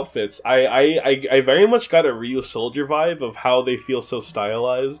saw the outfits, I very much got a Ryu Soldier vibe of how they feel so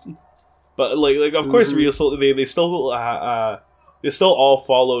stylized. But like of course Ryu Soldier, they still all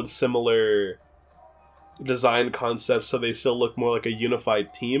followed similar design concepts, so they still look more like a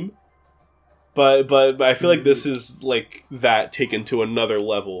unified team. But I feel like this is like that taken to another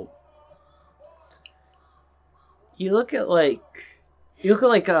level. You look at like Bo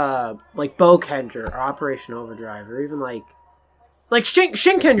Kendra or Operation Overdrive, or even like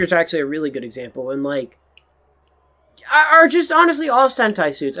Shin Kendra's actually a really good example, and like are just honestly all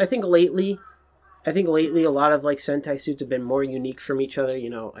Sentai suits. I think lately a lot of like Sentai suits have been more unique from each other,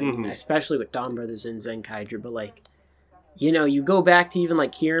 you know, especially with Dawn Brothers and Zenkaiju, but like, you know, you go back to even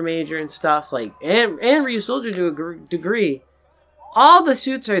like Kira Major and stuff, like, and Ryu Soldier to a degree, all the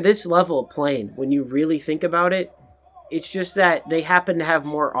suits are this level of plain when you really think about it. It's just that they happen to have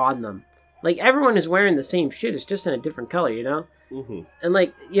more on them. Like, everyone is wearing the same shit, it's just in a different color, you know? And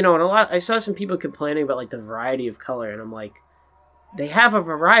like, you know, and I saw some people complaining about like the variety of color, and I'm like, they have a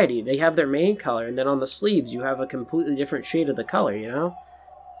variety. They have their main color, and then on the sleeves you have a completely different shade of the color, you know?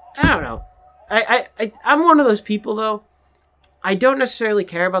 I don't know. I'm one of those people, though. I don't necessarily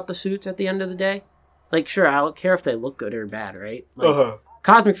care about the suits at the end of the day. Like, sure, I don't care if they look good or bad, right? Like,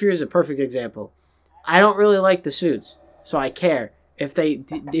 Cosmic Fury is a perfect example. I don't really like the suits, so I care. If they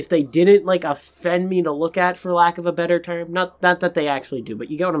didn't like offend me to look at, for lack of a better term, not that they actually do,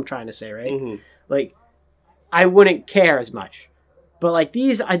 but you get what I'm trying to say, right? Like, I wouldn't care as much. But like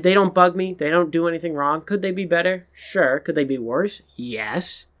these, they don't bug me. They don't do anything wrong. Could they be better? Sure. Could they be worse?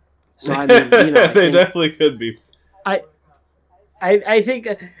 Yes. So I mean, you know, they definitely could be. I think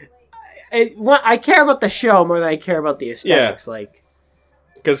I care about the show more than I care about the aesthetics. Yeah. Like,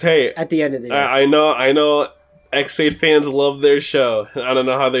 because hey, at the end of the day, I know. X8 fans love their show. I don't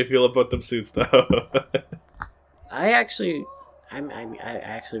know how they feel about them suits though. I actually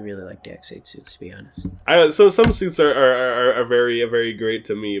really like the X8 suits, to be honest. So some suits are very great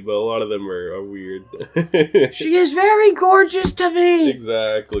to me, but a lot of them are weird. She is very gorgeous to me.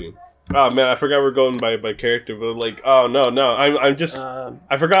 Exactly. Oh man, I forgot we're going by character, but like, oh no, I'm just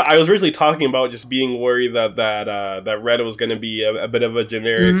I forgot. I was originally talking about just being worried that Red was going to be a bit of a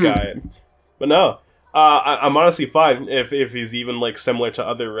generic guy, but no. I'm honestly fine if he's even like similar to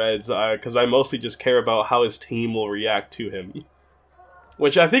other Reds, because I mostly just care about how his team will react to him,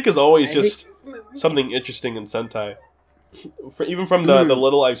 which I think is always just something interesting in Sentai. Even from the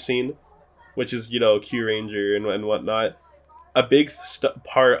little I've seen, which is, you know, Q Ranger and whatnot, a big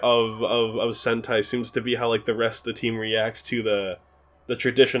part of Sentai seems to be how like the rest of the team reacts to the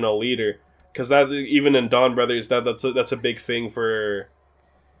traditional leader. because that even in Dawn Brothers, that's a big thing for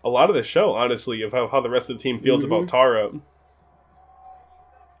a lot of the show, honestly, of how the rest of the team feels about Taro.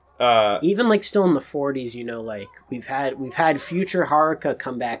 Even like still in the 40s, you know, like we've had future Haruka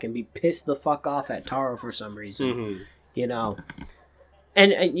come back and be pissed the fuck off at Taro for some reason, you know.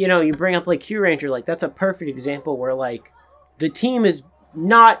 And you know, you bring up like Q Ranger, like that's a perfect example where like the team is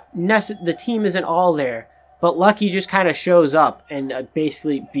the team isn't all there, but Lucky just kind of shows up and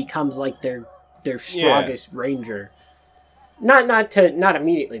basically becomes like their strongest Ranger. Not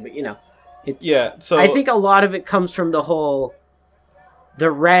immediately, but you know, it's So I think a lot of it comes from the whole. The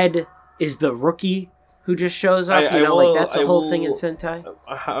Red is the rookie who just shows up. Like that's a whole thing in Sentai.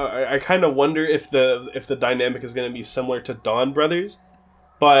 I kind of wonder if the dynamic is going to be similar to Dawn Brothers,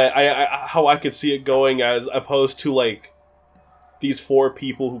 but how I could see it going as opposed to like these 4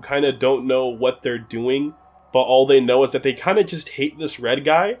 people who kind of don't know what they're doing, but all they know is that they kind of just hate this Red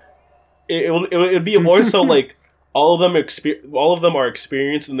guy. It would be more so like all of them are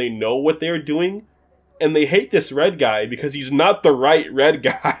experienced and they know what they're doing. And they hate this Red guy because he's not the right Red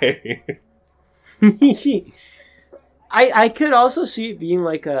guy. I could also see it being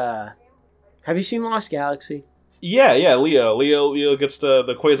like a... Have you seen Lost Galaxy? Yeah, Leo gets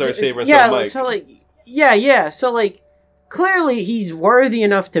the Quasar Saber. Yeah, so like... Yeah, so like... Clearly he's worthy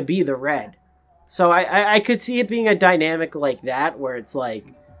enough to be the Red. So I could see it being a dynamic like that, where it's like...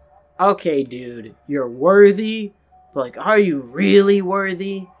 Okay, dude, you're worthy... But like, are you really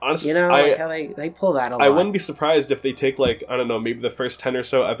worthy? Honestly, you know, like how they pull that a lot. I wouldn't be surprised if they take like, I don't know, maybe the first 10 or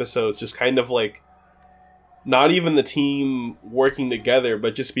so episodes just kind of like, not even the team working together,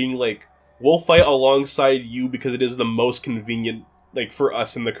 but just being like, we'll fight alongside you because it is the most convenient, like, for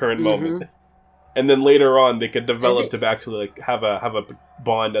us in the current moment. And then later on, they could develop to actually like have a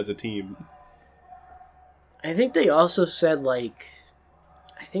bond as a team. I think they also said like.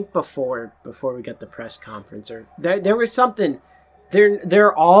 I think before we got the press conference, or there was something.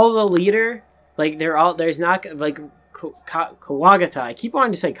 They're all the leader. Like there's not like Kawagata. I keep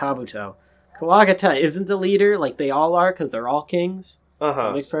wanting to say Kabuto. Kawagata isn't the leader. Like they all are because they're all kings. So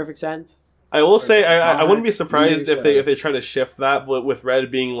it makes perfect sense. I will say I wouldn't be surprised if they try to shift that with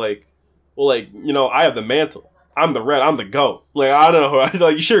Red being like, well, like you know I have the mantle. I'm the Red. I'm the GOAT. Like I don't know.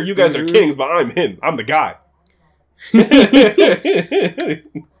 Like sure you guys are kings, but I'm him. I'm the guy.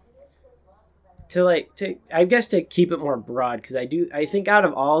 I guess to keep it more broad, because I think out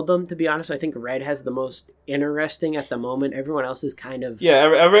of all of them, to be honest, I think Red has the most interesting at the moment. Everyone else is kind of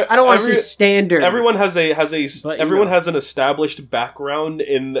I don't want to say standard. Everyone has an established background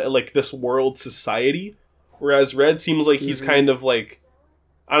in like this world society, whereas Red seems like he's kind of like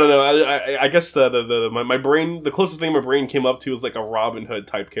I don't know. I guess my brain, the closest thing my brain came up to is like a Robin Hood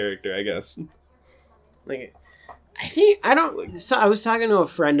type character, I guess. Like. I was talking to a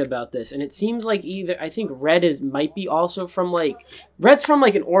friend about this, and it seems like I think Red might be also from like, Red's from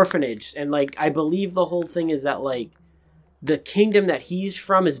like an orphanage, and like, I believe the whole thing is that like, the kingdom that he's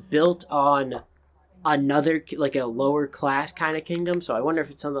from is built on another, like a lower class kind of kingdom, so I wonder if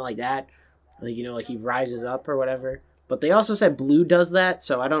it's something like that, like, you know, like he rises up or whatever, but they also said Blue does that,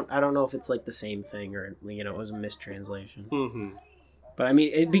 so I don't know if it's like the same thing, or, you know, it was a mistranslation. But I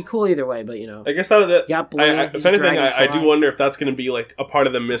mean, it'd be cool either way. But you know, I guess if anything, I do wonder if that's going to be like a part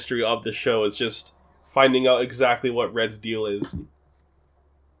of the mystery of the show. Is just finding out exactly what Red's deal is.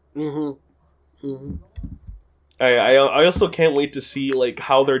 I also can't wait to see like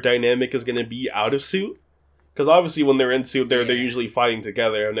how their dynamic is going to be out of suit, because obviously when they're in suit, they're usually fighting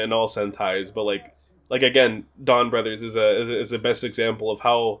together and in all Sentais. But like again, Dawn Brothers is the best example of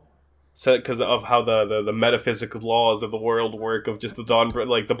how. Because of how the metaphysical laws of the world work, of just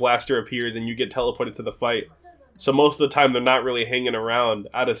the blaster appears and you get teleported to the fight. So most of the time they're not really hanging around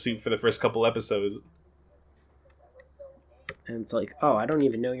out of suit for the first couple episodes. And it's like, oh, I don't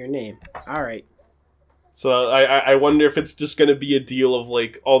even know your name. All right. So I wonder if it's just going to be a deal of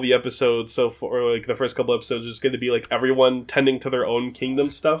like all the episodes so far, or like the first couple episodes is going to be like everyone tending to their own kingdom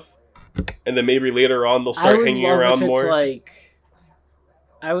stuff, and then maybe later on they'll start hanging around more.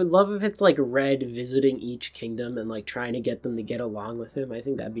 I would love if it's like Red visiting each kingdom and like trying to get them to get along with him. I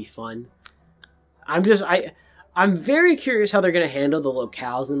think that'd be fun. I'm very curious how they're going to handle the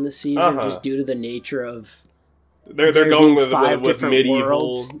locales in this season, just due to the nature of they're going with medieval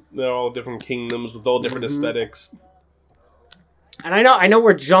worlds. They're all different kingdoms with all different aesthetics. And I know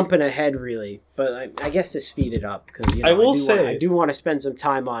we're jumping ahead really, but I guess to speed it up, because you know, I do want to spend some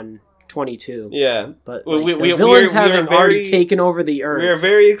time on 22. Yeah, but like, the villains haven't already taken over the earth. We are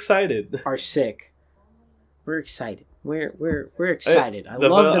very excited. Are sick. We're excited. We're excited. I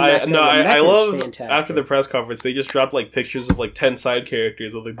love the mecha. I love fantastic. After the press conference, they just dropped like pictures of like 10 side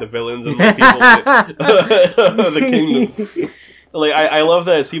characters of like the villains and like people the kingdoms. Like I love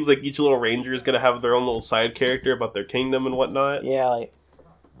that it seems like each little ranger is gonna have their own little side character about their kingdom and whatnot. Yeah,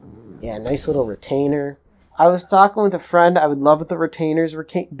 nice little retainer. I was talking with a friend. I would love if the retainers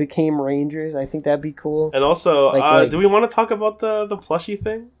became rangers. I think that'd be cool. And also, do we want to talk about the plushie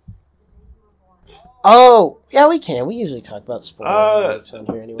thing? Oh, yeah, we can. We usually talk about sports on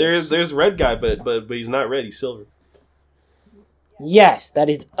here anyway. There's red guy, but he's not red. He's silver. Yes, that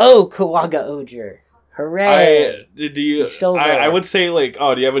is Kawaga Oger. Hooray! I would say like,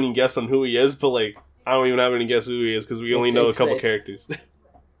 oh, do you have any guess on who he is? But like, I don't even have any guess who he is because we only know a couple characters.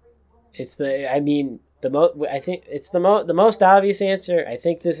 I think it's the most obvious answer. I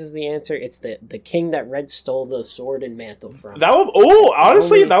think this is the answer. It's the king that Red stole the sword and mantle from. That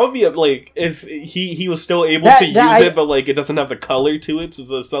would be like if he was still able to use it, but like it doesn't have the color to it,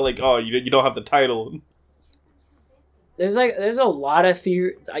 so it's not like, oh, you don't have the title. There's a lot of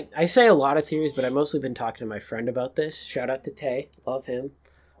theory. I say a lot of theories, but I've mostly been talking to my friend about this. Shout out to Tay, love him.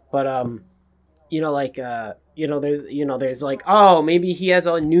 But there's like, oh, maybe he has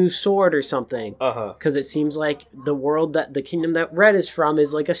a new sword or something. Because it seems like the kingdom that Red is from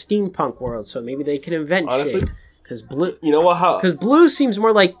is like a steampunk world, so maybe they can invent shit. Because blue, because blue seems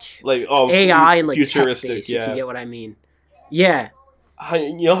more like AI and like futuristic, if you get what I mean. Yeah.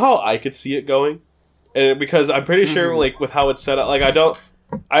 You know how I could see it going, and because I'm pretty sure like with how it's set up, like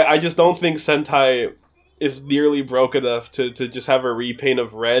I just don't think Sentai is nearly broke enough to just have a repaint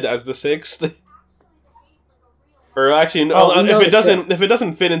of Red as the 6th. Or actually, if it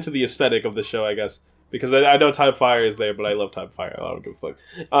doesn't fit into the aesthetic of the show, I guess, because I know Type Fire is there, but I love Type Fire. I don't give a fuck.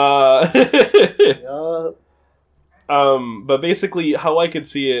 But basically, how I could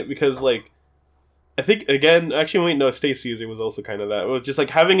see it, because like, I think again, actually, wait, no, Stay Caesar was also kind of that. It was just like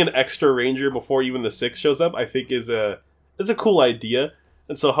having an extra ranger before even the 6 shows up. I think is a cool idea,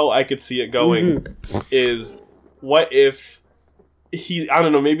 and so how I could see it going is, what if I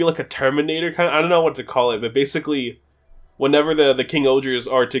don't know, maybe like a Terminator kind of, I don't know what to call it, but basically whenever the King Ogres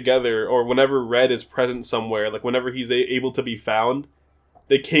are together, or whenever Red is present somewhere, like whenever he's able to be found,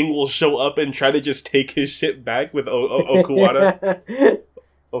 the king will show up and try to just take his shit back with Okuwagata.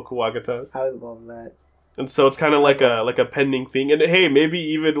 I would love that. And so it's kind of like a pending thing. And hey, maybe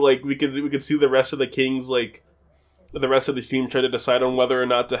even like we could see the rest of the kings, like the rest of the team, try to decide on whether or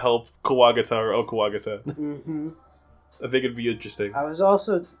not to help Kuwagata or Okuwagata. Mm-hmm. I think it'd be interesting.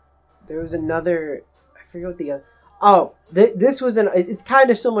 There was another, I forget what the other, this was it's kind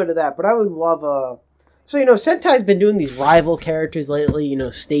of similar to that, but I would love so Sentai's been doing these rival characters lately,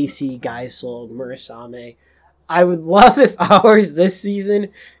 Stacy, Geisel, Murasame. I would love if ours this season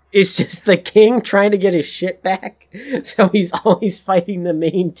is just the king trying to get his shit back, so he's always fighting the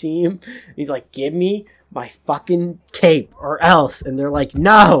main team. He's like, give me my fucking cape or else, and they're like,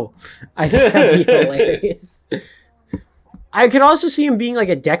 no. I think that'd be hilarious. I could also see him being like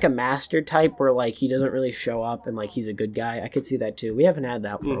a Deca Master type, where like he doesn't really show up and like he's a good guy. I could see that too. We haven't had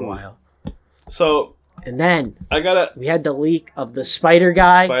that for a while. So, and then we had the leak of the Spider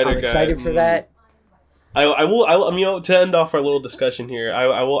Guy. I'm excited for that. I will to end off our little discussion here.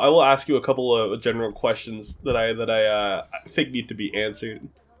 I will ask you a couple of general questions that I think need to be answered.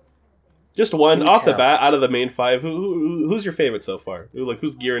 Just one off the bat, out of the main 5. Who's your favorite so far?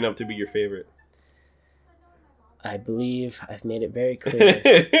 Who's gearing up to be your favorite? I believe I've made it very clear.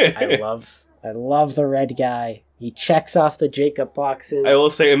 I love the red guy. He checks off the Jacob boxes. I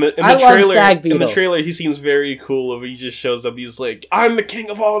will say in the trailer he seems very cool. If he just shows up, he's like, "I'm the king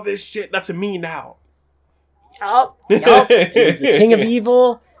of all this shit. That's me now." Yup. He's the king of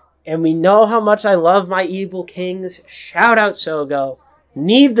evil, and we know how much I love my evil kings. Shout out Sogo.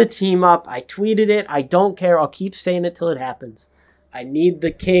 Need the team up. I tweeted it. I don't care. I'll keep saying it till it happens. I need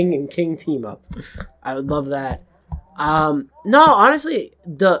the king and king team up. I would love that. No, honestly,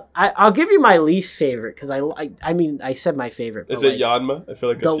 I'll give you my least favorite, because I said my favorite. Is it Yanma? I feel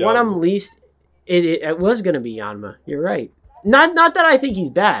like it's the one I'm least. It was gonna be Yanma. You're right. Not that I think he's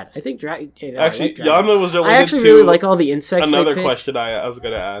bad. I think actually Yanma was related to. I actually really like all the insects. Another question I was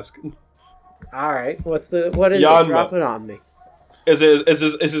gonna ask. All right, what is Yanma. It? Drop it on me. Is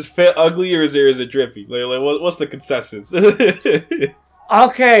his fit ugly, or is it drippy? What's the consensus?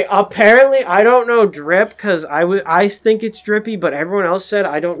 Okay, apparently I don't know drip, because I think it's drippy, but everyone else said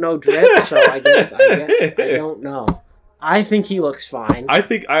I don't know drip, so I guess I don't know. I think he looks fine. I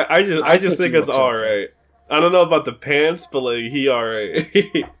think I just think it's all right. I don't know about the pants, but like he all right.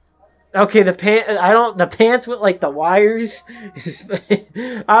 Okay, the pants with like the wires.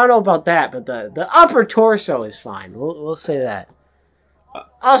 I don't know about that, but the upper torso is fine. We'll say that.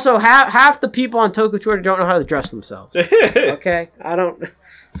 Also, half the people on Toku Twitter don't know how to dress themselves. Okay, I don't.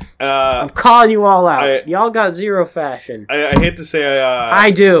 I'm calling you all out. Y'all got zero fashion. I hate to say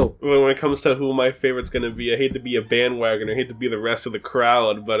I do. When it comes to who my favorite's gonna be, I hate to be a bandwagoner. I hate to be the rest of the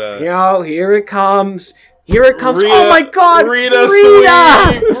crowd, but here it comes. Here it comes. Rita, oh my God, Rita,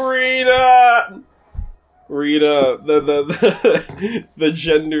 the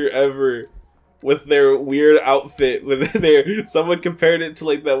gender ever. With their weird outfit, someone compared it to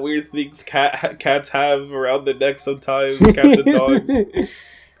like that weird things cats have around their neck sometimes, cats and dogs.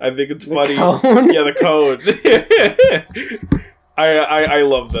 I think it's funny. Cone? Yeah, the cone. I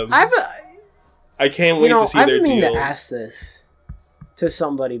love them. I can't wait to see their deal. I've been meaning to ask this to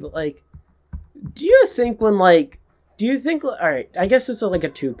somebody, but like, do you think all right, I guess it's like a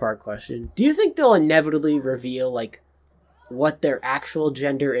 2-part question. Do you think they'll inevitably reveal like what their actual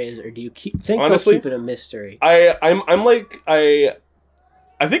gender is, or do you think honestly, they'll keep it a mystery? I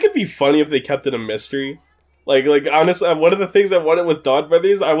think it'd be funny if they kept it a mystery. Like honestly, one of the things I wanted with Dawn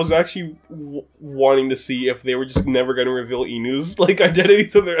Brothers, I was actually wanting to see if they were just never going to reveal Inu's like identity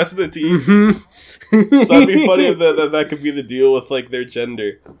to the rest of the team. Mm-hmm. So it'd be funny if that could be the deal with like their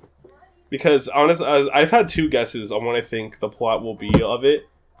gender. Because honestly, I've had 2 guesses on what I think the plot will be of it.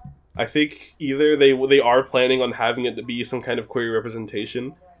 I think either they are planning on having it to be some kind of queer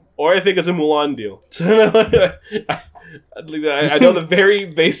representation, or I think it's a Mulan deal. I know the very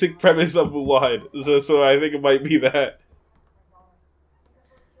basic premise of Mulan, so I think it might be that.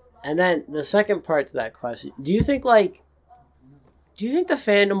 And then the second part to that question, do you think the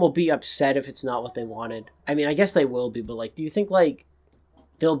fandom will be upset if it's not what they wanted? I mean, I guess they will be, but like, do you think like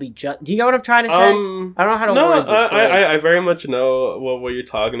they'll be do you know what I'm trying to say? I don't know how to word this. I very much know what you're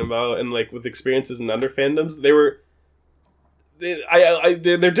talking about, and like with experiences in other fandoms, there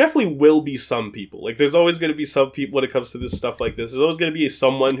definitely will be some people. Like, there's always going to be some people when it comes to this stuff like this. There's always going to be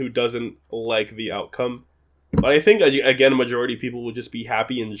someone who doesn't like the outcome. But I think, again, a majority of people will just be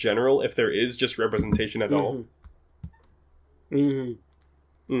happy in general if there is just representation at all.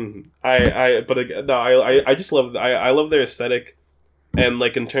 Mm-hmm. Mm-hmm. I just love I love their aesthetic. And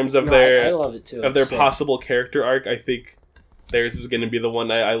like in terms of I love it too. Of their possible character arc, I think theirs is going to be the one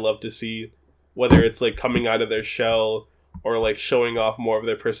I love to see, whether it's like coming out of their shell or like showing off more of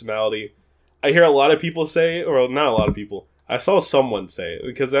their personality. I hear a lot of people say, or not a lot of people, I saw someone say,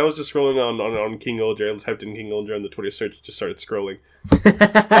 because I was just scrolling on King Oldra, I typed in King Oldra on the Twitter search, just started scrolling.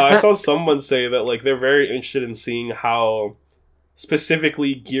 I saw someone say that like they're very interested in seeing how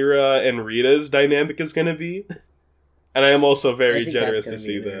specifically Gira and Rita's dynamic is going to be. And I am also very generous to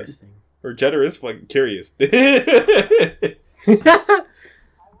see that. Or generous, like curious.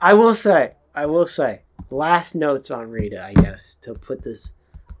 I will say, last notes on Rita, I guess, to put this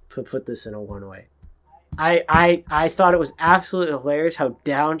in a one way. I thought it was absolutely hilarious how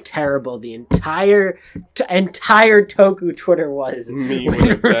down terrible the entire Toku Twitter was when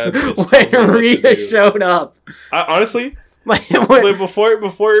Rita showed up. Honestly, before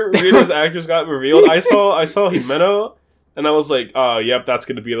Rita's actors got revealed, I saw Himeno. And I was like, oh, yep, that's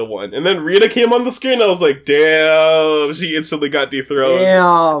going to be the one. And then Rita came on the screen, and I was like, damn, she instantly got dethroned.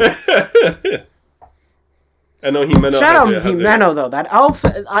 Damn. I know Himeno. Shout out Himeno, though. That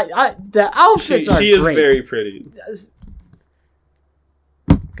outfit, the outfits are great. She is very pretty.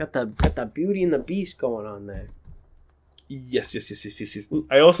 Got the Beauty and the Beast going on there. Yes.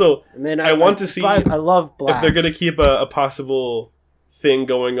 I also, and then I want to see I love blacks. If they're going to keep a possible thing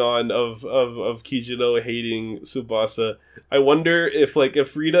going on of Kijiro hating Tsubasa. I wonder if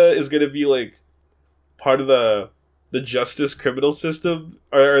Rita is gonna be like part of the justice criminal system.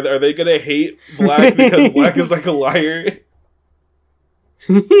 Are they gonna hate Black because Black is like a liar?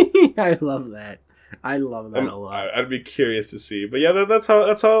 I love that a lot. I'd be curious to see. But yeah, that's how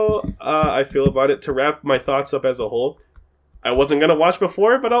I feel about it. To wrap my thoughts up as a whole, I wasn't gonna watch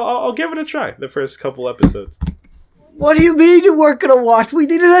before, but I'll give it a try. The first couple episodes. What do you mean you weren't going to watch? We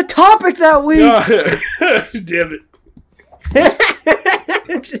needed a topic that week! Damn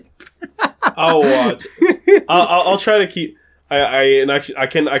it. I'll watch. I'll try to keep... I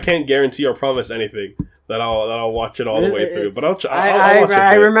can't guarantee or promise anything that I'll watch it all the way through, but I'll watch it.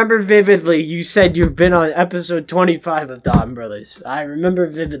 I remember vividly you said you've been on episode 25 of Dawn Brothers. I remember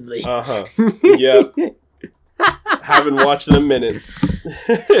vividly. Uh-huh. Yep. Haven't watched in a minute.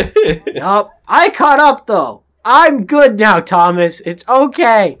 Nope. I caught up, though. I'm good now, Thomas. It's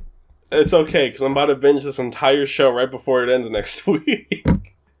okay. It's okay, because I'm about to binge this entire show right before it ends next week.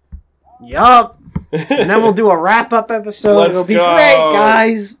 Yup. And then we'll do a wrap-up episode. It'll be great,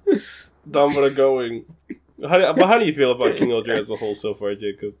 guys. Dumbledore going. How do you feel about King Eldred as a whole so far,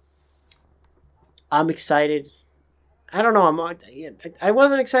 Jacob? I'm excited. I don't know. I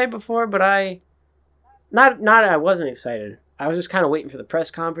wasn't excited before, but I wasn't excited. I was just kind of waiting for the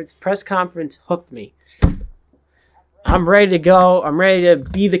press conference. Press conference hooked me. I'm ready to go. I'm ready to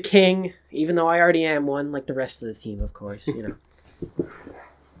be the king, even though I already am one, like the rest of the team, of course.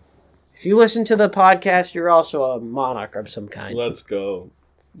 If you listen to the podcast, you're also a monarch of some kind. Let's go.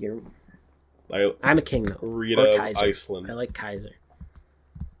 I'm a king, though. Rita of Iceland. I like Kaiser.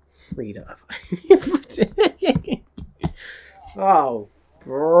 Rita of Oh,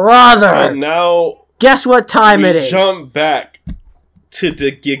 brother! And now, guess what time it is? Jump back to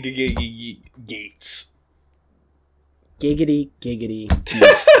the gates. Giggity, giggity, geets.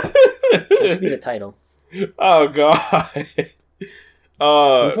 That should be the title. Oh, God.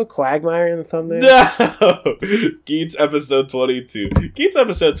 You put Quagmire in the thumbnail? No! Geets episode 22. Geets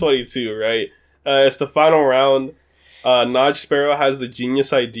episode 22, right? It's the final round. Nodge Sparrow has the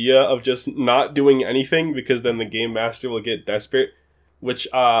genius idea of just not doing anything because then the game master will get desperate, which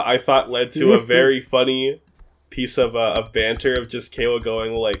I thought led to a very funny piece of banter of just Kayla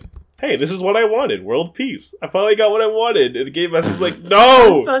going like, hey, this is what I wanted. World peace. I finally got what I wanted. And the game master's like,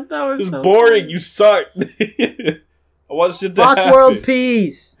 no! This is so boring. Funny. You suck. I want shit to happen. Fuck world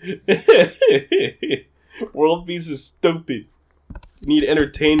peace. World peace is stupid. You need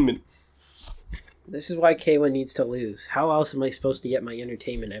entertainment. This is why Kayla needs to lose. How else am I supposed to get my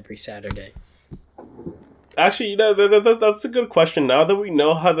entertainment every Saturday? Actually, that's a good question. Now that we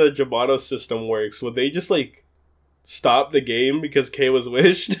know how the Jamato system works, would they just, like, stop the game because Kayla's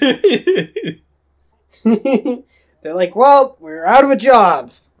wished? They're like, well, we're out of a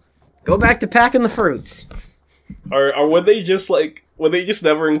job. Go back to packing the fruits. Or would they just, like,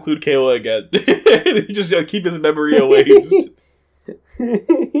 never include Kayla again? They just keep his memory erased.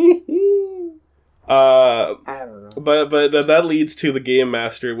 I don't know. But that leads to the game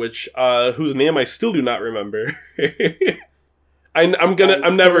master, which whose name I still do not remember. I'm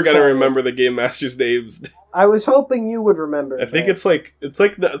never gonna remember the game master's names. I was hoping you would remember. I think it's like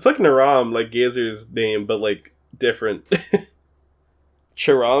Naram, like Gazer's name, but like different.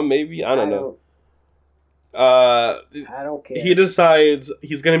 Charam, maybe? I don't know. I don't care. He decides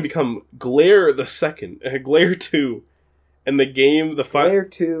he's gonna become Glare the Second, Glare 2. And the game, Glare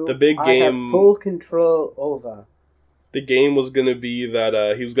 2, the big game, I have full control over. The game was gonna be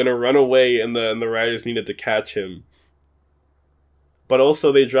that he was gonna run away, and the riders needed to catch him. But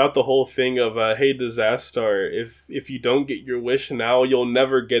also, they dropped the whole thing of, "Hey, Disaster, if you don't get your wish now, you'll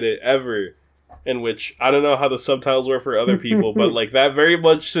never get it ever." In which I don't know how the subtitles were for other people, but like that very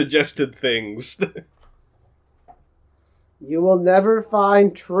much suggested things. You will never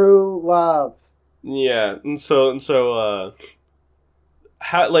find true love. Yeah, and so this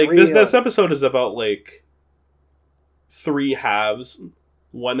episode is about like 3 halves.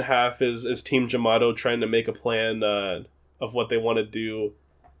 One half is Team Jamato trying to make a plan of what they want to do.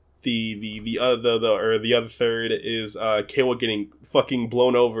 The other third is Kayla getting fucking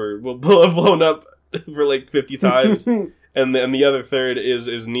blown up for like 50 times, and the other third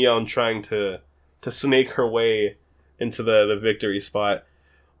is Neon trying to snake her way into the victory spot.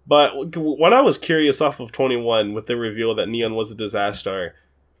 But when I was curious off of 21 with the reveal that Neon was a disaster,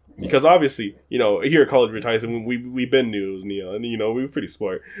 because obviously, here at College of Taisen, we've been new as Neon, and we were pretty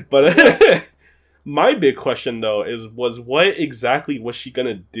smart. But my big question though was what exactly was she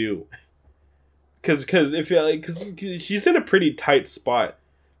gonna do? Because she's in a pretty tight spot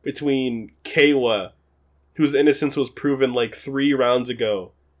between Kayla, whose innocence was proven like 3 rounds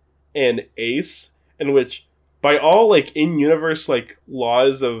ago, and Ace, in which, by all like in-universe like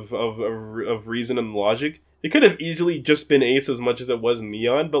laws of reason and logic, it could have easily just been Ace as much as it was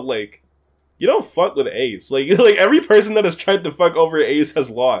Neon. But like, you don't fuck with Ace. Like every person that has tried to fuck over Ace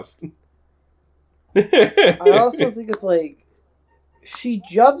has lost. I also think it's like she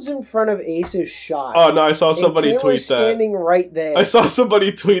jumps in front of Ace's shot. Oh no! I saw somebody tweet that. Standing right there. I saw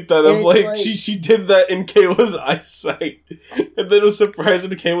somebody tweet that of like she did that in Kayla's eyesight, and then it was surprised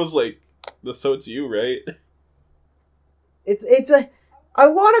when Kayla was like, "So it's you, right?" I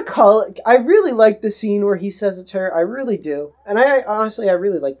want to call it, I really like the scene where he says it's her. I really do. And I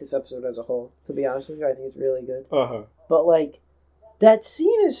really like this episode as a whole, to be honest with you. I think it's really good. Uh-huh. But like, that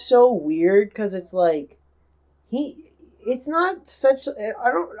scene is so weird because it's like, it's not such,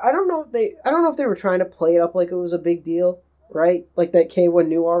 I don't know if they were trying to play it up like it was a big deal, right? Like that Kayla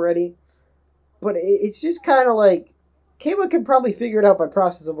knew already. But it's just kind of like, Kayla could probably figure it out by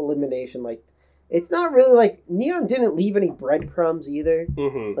process of elimination, like, it's not really like Neon didn't leave any breadcrumbs either.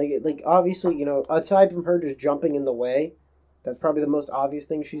 Mm-hmm. Like obviously, aside from her just jumping in the way, that's probably the most obvious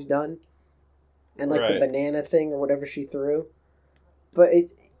thing she's done. and like the banana thing or whatever she threw. But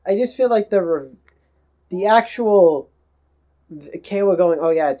I just feel like the actual Kayla going, oh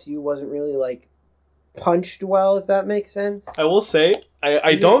yeah, it's you, wasn't really like punched well, if that makes sense. I will say,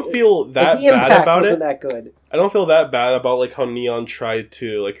 I don't feel that the bad impact about wasn't it. that good. I don't feel that bad about like how Neon tried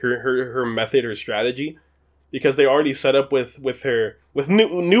to like her method or strategy, because they already set up with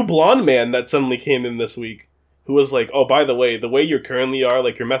new blonde man that suddenly came in this week, who was like, oh, by the way you currently are,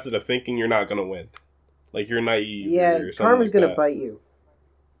 like your method of thinking, you're not gonna win, like you're naive. Yeah, or karma's like gonna that. bite you.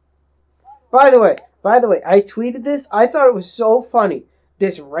 By the way, I tweeted this. I thought it was so funny.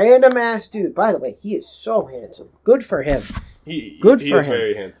 This random ass dude. By the way, he is so handsome. Good for him. He is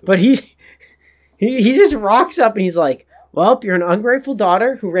very handsome. But he just rocks up and he's like, "Well, you're an ungrateful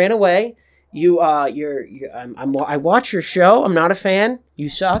daughter who ran away. I watch your show. I'm not a fan. You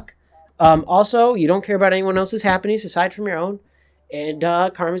suck. Also, you don't care about anyone else's happiness aside from your own. And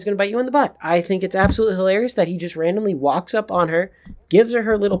karma's gonna bite you in the butt." I think it's absolutely hilarious that he just randomly walks up on her, gives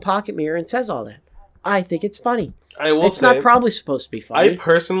her little pocket mirror, and says all that. I think it's funny. It's not probably supposed to be funny.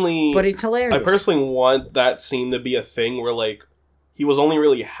 But it's hilarious. I personally want that scene to be a thing where, like, he was only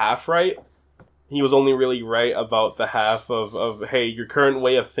really half right. He was only really right about the half of hey, your current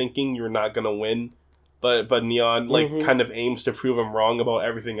way of thinking, you're not gonna win. But Neon, like, kind of aims to prove him wrong about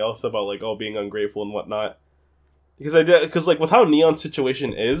everything else, about, like, being ungrateful and whatnot. Because like, with how Neon's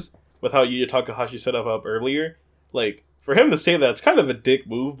situation is, with how Yuya Takahashi set up earlier, like, for him to say that, it's kind of a dick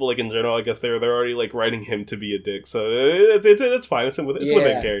move, but, like, in general, I guess they're already, like, writing him to be a dick, so it's fine. It's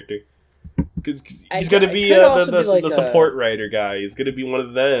within character. Because he's going to be the support writer guy. He's going to be one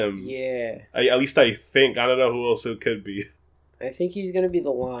of them. Yeah. At least I think. I don't know who else it could be. I think he's going to be the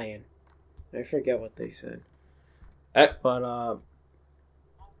lion. I forget what they said. But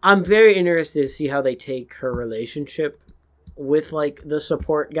I'm very interested to see how they take her relationship with, like, the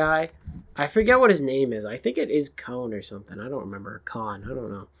support guy. I forget what his name is. I think it is Cone or something. I don't remember. Con. I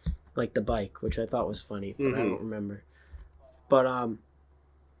don't know. Like the bike, which I thought was funny, but I don't remember. But,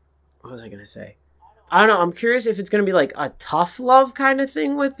 what was I going to say? I don't know. I'm curious if it's going to be, like, a tough love kind of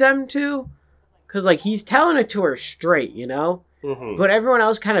thing with them two. Because, like, he's telling it to her straight, you know? Mm-hmm. But everyone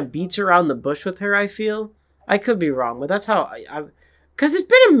else kind of beats around the bush with her, I feel. I could be wrong, but that's how I because it's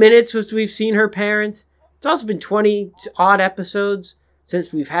been a minute since we've seen her parents. It's also been 20 odd episodes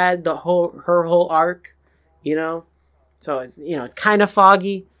since we've had her whole arc, you know? So it's, you know, it's kind of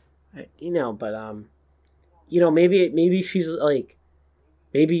foggy, you know, but, you know, maybe she's like,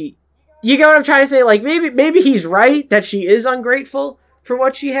 maybe, you get what I'm trying to say? Like, maybe he's right that she is ungrateful for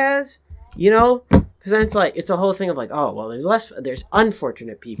what she has, you know? Because then it's like, it's a whole thing of like, oh, well, there's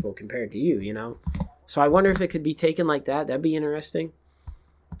unfortunate people compared to you, you know? So I wonder if it could be taken like that. That'd be interesting.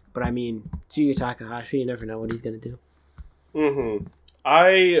 But I mean, Yuya Takahashi, you never know what he's going to do. Mm-hmm.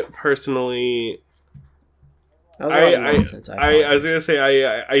 I personally... That was a lot of nonsense. I was going to say,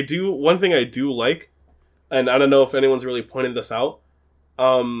 I do... One thing I do like, and I don't know if anyone's really pointed this out,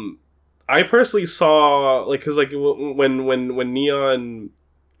 I personally saw, like, because, like, when Neon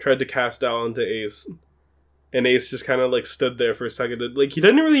tried to cast out onto Ace, and Ace just kind of, like, stood there for a second, like, he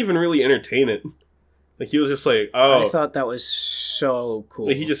didn't even really entertain it. Like, he was just like, oh. I thought that was so cool.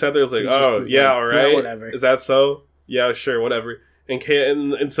 Like, he just sat there and was like, oh, yeah, like, alright. Yeah, whatever. Is that so? Yeah, sure, whatever.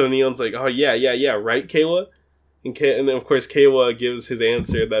 And so Neon's like, oh, yeah, right, Kayla? And then, of course, Kayla gives his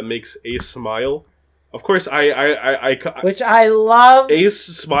answer that makes Ace smile. Of course, which I love. Ace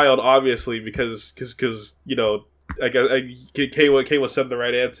smiled, obviously, because you know, I guess Kayla said the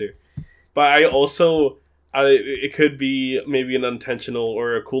right answer. But I also, it could be maybe an unintentional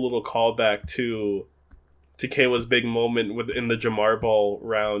or a cool little callback to Kayla's big moment in the Jamar Ball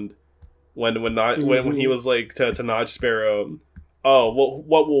round when he was like to Notch Sparrow, oh,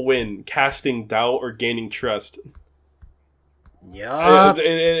 what will win, casting doubt or gaining trust? Yeah,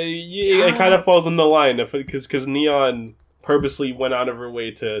 it kind of falls in the line because Neon purposely went out of her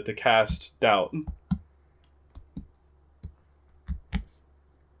way to cast doubt.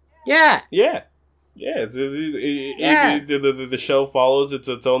 Yeah. The show follows its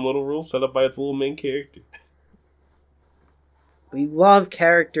own little rules set up by its little main character. We love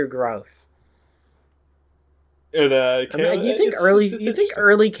character growth. And you think early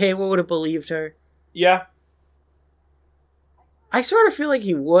Kayla would have believed her? Yeah. I sort of feel like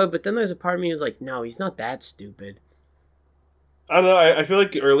he would, but then there's a part of me who's like, no, he's not that stupid. I don't know. I feel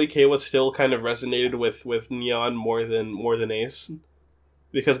like early Kayla still kind of resonated with Neon more than Ace.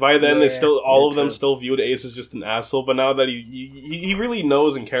 Because by then all of them still viewed Ace as just an asshole, but now that he really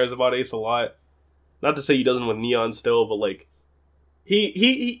knows and cares about Ace a lot. Not to say he doesn't with Neon still, but like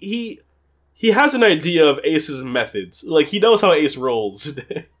he has an idea of Ace's methods. Like, he knows how Ace rolls.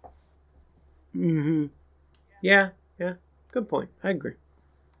 Mm-hmm. Yeah. Good point. I agree.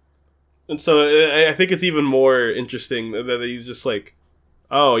 And so I think it's even more interesting that he's just like,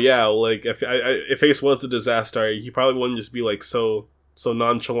 oh yeah, like if Ace was the disaster, he probably wouldn't just be like so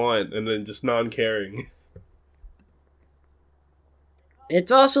nonchalant and then just non-caring.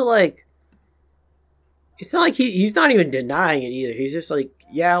 It's also like, it's not like he's not even denying it either. He's just like,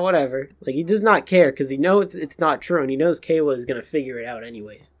 yeah, whatever. Like, he does not care because he knows it's not true, and he knows Kayla is going to figure it out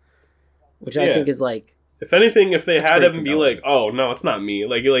anyways. Which I think is like... If anything, if they had him be like, oh, no, it's not me.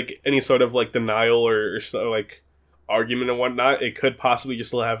 Like any sort of like denial or like argument and whatnot, it could possibly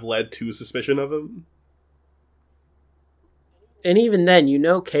just have led to suspicion of him. And even then,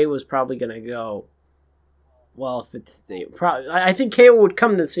 Kay was probably going to go, well, if it's... I think Kay would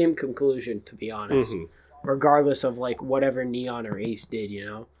come to the same conclusion, to be honest. Mm-hmm. Regardless of, like, whatever Neon or Ace did,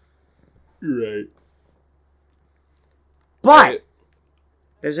 Right. But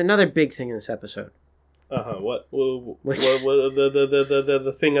there's another big thing in this episode. What the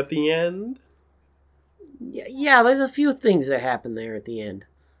thing at the end? Yeah, there's a few things that happen there at the end.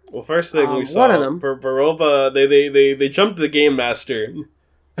 Well, first thing we saw, one of them, Baroba, they jumped the Game Master,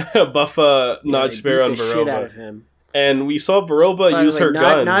 Buffa, Nod Sparrow, and Baroba. Shit out of him. And we saw Baroba use her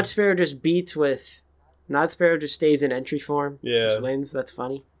gun. Nod Sparrow just beats with... Nod Sparrow just stays in entry form. Yeah. Just wins. That's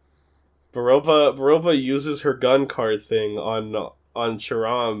funny. Baroba uses her gun card thing on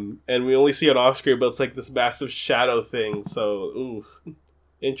Sharam, and we only see it off screen, but it's like this massive shadow thing. So, ooh,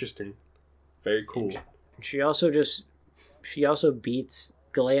 interesting. Very cool. She also beats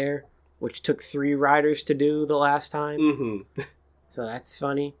Glare, which took 3 riders to do the last time. Mm-hmm. So that's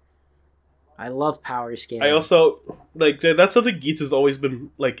funny. I love power scaling. I also like that's something Geats has always been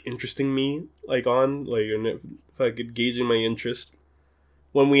like interesting me like on like if I could gauging my interest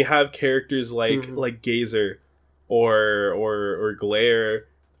when we have characters like Gazer or Glare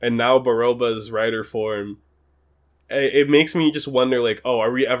and now Baroba's rider form. It makes me just wonder like, oh,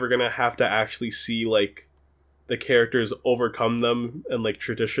 are we ever gonna have to actually see like the characters overcome them in like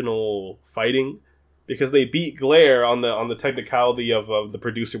traditional fighting? Because they beat Glare on the technicality of the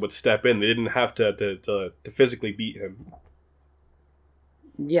producer would step in. They didn't have to physically beat him.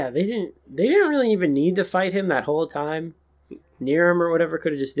 Yeah, they didn't really even need to fight him that whole time. Near him or whatever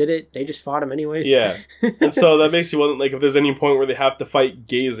could have just did it. They just fought him anyways. Yeah. And so that makes you wonder like if there's any point where they have to fight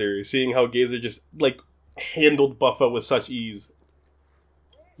Gazer, seeing how Gazer just like handled Buffa with such ease.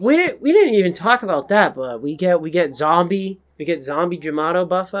 We didn't even talk about that, but we get zombie. We get zombie Jamato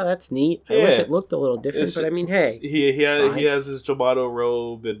Buffa. That's neat. I wish it looked a little different, but I mean, hey, he has his Jamato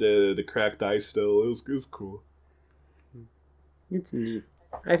robe and the cracked eye still. It was cool. It's neat.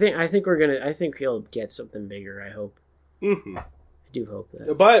 I think he'll get something bigger. I hope. Mm-hmm. I do hope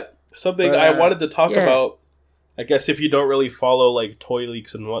that. But something I wanted to talk about. I guess if you don't really follow like toy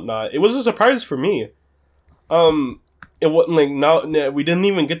leaks and whatnot, it was a surprise for me. It wasn't like we didn't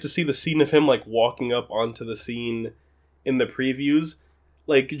even get to see the scene of him like walking up onto the scene in the previews.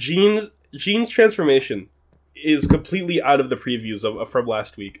 Like Jean's transformation is completely out of the previews from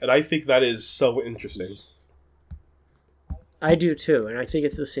last week, and I think that is so interesting. I do too, and I think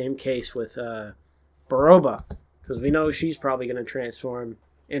it's the same case with Baroba, because we know she's probably going to transform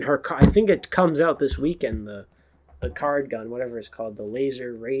in her. I think it comes out this weekend. The card gun, whatever it's called, the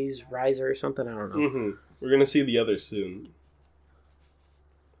laser riser or something. I don't know. Mm-hmm. We're going to see the others soon.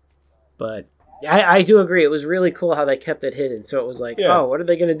 But I do agree. It was really cool how they kept it hidden. So it was like, oh, what are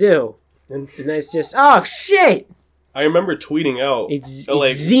they going to do? And then it's just, oh, shit! I remember tweeting out, it's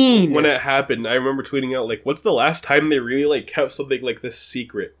Zine. When it happened, I remember tweeting out, like, what's the last time they really, like, kept something like this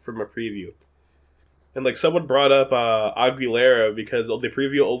secret from a preview? And, like, someone brought up Aguilera because the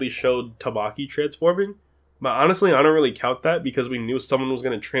preview only showed Tamaki transforming. But honestly, I don't really count that because we knew someone was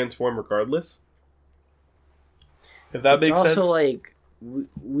going to transform regardless. If that makes sense. It's also, like,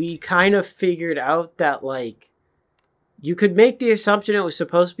 we kind of figured out that, like, you could make the assumption it was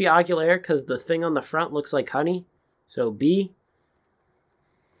supposed to be Aguilera because the thing on the front looks like honey. So B.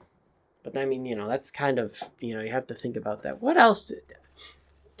 But, I mean, that's kind of, you have to think about that. What else?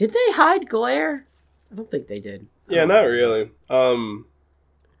 Did they hide Glare? I don't think they did. Yeah, not really. No,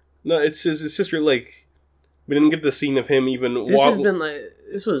 it's just really, like, we didn't get the scene of him even... We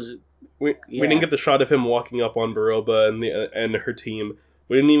didn't get the shot of him walking up on Baroba and her team.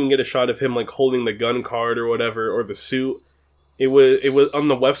 We didn't even get a shot of him like holding the gun card or whatever or the suit. It was on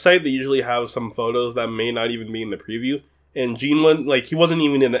the website. They usually have some photos that may not even be in the preview. And Gene he wasn't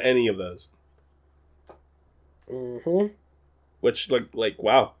even in any of those. Mm-hmm. Which like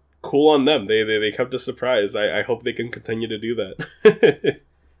wow, cool on them. They kept us surprised. I hope they can continue to do that.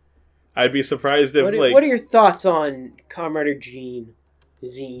 I'd be surprised if what are your thoughts on Comrade Gene?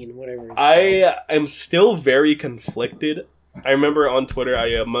 zine, whatever. I am still very conflicted. I remember on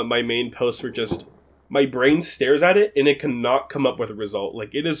Twitter, my main posts were just, my brain stares at it and it cannot come up with a result.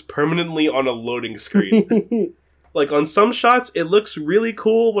 Like, it is permanently on a loading screen. Like, on some shots, it looks really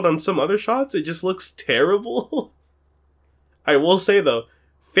cool, but on some other shots, it just looks terrible. I will say, though,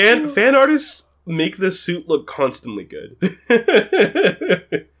 fan artists make this suit look constantly good.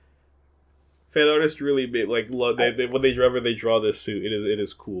 Fan artists really make, like, whenever they draw this suit, it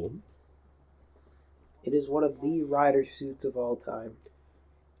is cool. It is one of the rider suits of all time.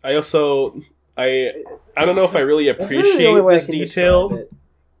 I also, I don't know if I really appreciate this detail,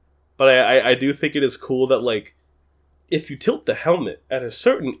 but I do think it is cool that, like, if you tilt the helmet at a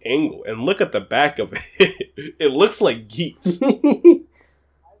certain angle and look at the back of it, it looks like Geats.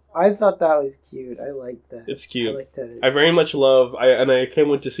 I thought that was cute. I like that. It's cute. I like that. I very much love, I can't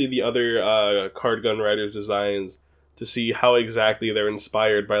wait to see the other Card Gun Riders designs to see how exactly they're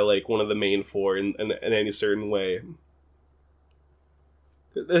inspired by, like, one of the main four in any certain way.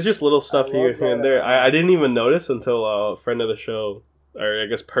 There's just little stuff here and there. I didn't even notice until a friend of the show, or I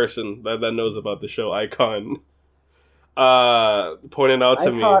guess person that knows about the show, Icon, pointed out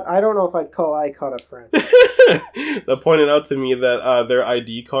to me. I don't know if I'd call Icon a friend. That pointed out to me that their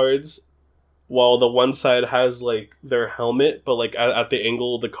ID cards, while the one side has, like, their helmet, but, like, at the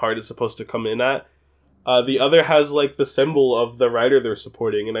angle the card is supposed to come in at, the other has, like, the symbol of the rider they're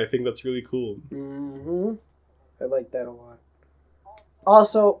supporting, and I think that's really cool. Mm-hmm. I like that a lot.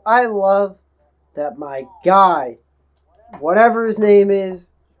 Also, I love that my guy, whatever his name is,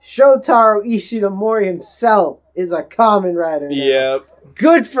 Shotaro Ishinomori himself, is a Kamen Rider now. Yeah.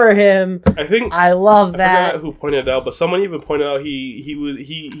 Good for him. I love that. I forgot who pointed it out, but someone even pointed out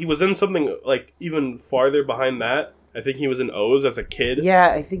he was in something, like, even farther behind that. I think he was in O's as a kid.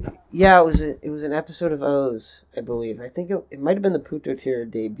 Yeah, I think it was an episode of O's, I believe. I think it might have been the Puto Tira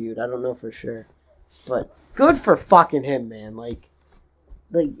debut. I don't know for sure. But good for fucking him, man. Like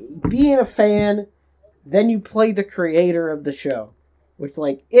being a fan, then you play the creator of the show, which,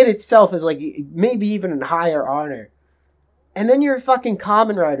 like, in itself is, like, maybe even a higher honor. And then you're a fucking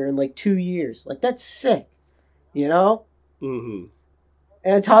Kamen Rider in, like, 2 years. Like, that's sick. You know? Mm-hmm.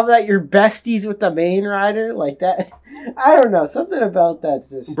 And on top of that, you're besties with the main rider. Like, that. I don't know. Something about that's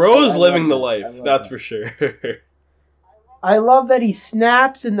just... Bro's living the life. That's for sure. I love that he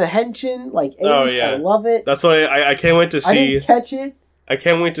snaps in the henshin. Like, Ace. Oh, yeah. I love it. That's why I can't wait to see... I didn't catch it. I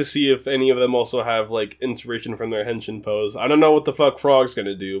can't wait to see if any of them also have, like, inspiration from their henshin pose. I don't know what the fuck Frog's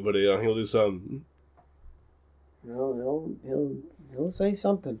gonna do, but he'll do something. No, he'll say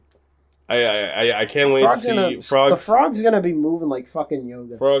something. I can't wait to see Frog's... The Frog's gonna be moving like fucking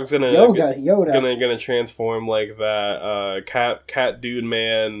yoga. Frog's gonna... Yoda. Gonna transform like that cat dude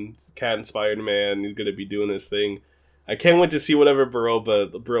man, cat-inspired man. He's gonna be doing his thing. I can't wait to see whatever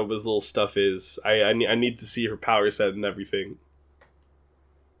Baroba's little stuff is. I need to see her power set and everything.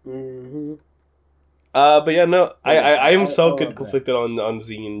 Mm-hmm. But yeah, no, I am so conflicted on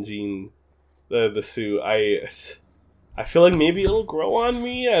Z and Jean, the suit. I feel like maybe it'll grow on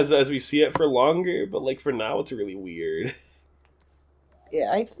me as we see it for longer, but, like, for now it's really weird.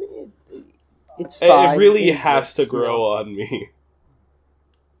 Yeah, I think it's fine. It really has to grow on me.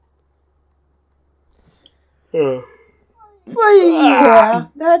 But yeah,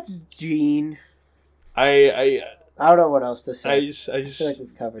 that's Jean. I don't know what else to say. I just feel like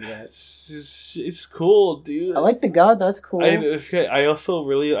we've covered that. It's cool, dude. I like the god. That's cool. I also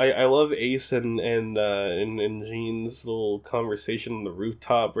really I love Ace and Jean's little conversation on the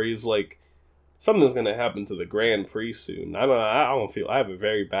rooftop where he's like, something's gonna happen to the Grand Prix soon. I have a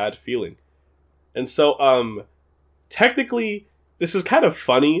very bad feeling, and so technically this is kind of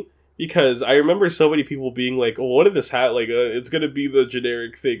funny because I remember so many people being like, "Oh, what if this it's gonna be the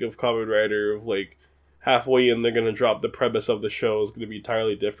generic thing of Kamen Rider of, like, halfway in they're gonna drop the premise of the show is gonna be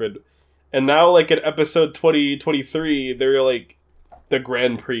entirely different." And now, like, at episode 2023, they're like, the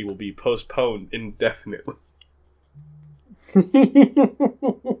Grand Prix will be postponed indefinitely.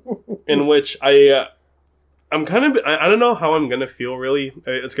 In which I'm kind of... I don't know how I'm gonna feel, really.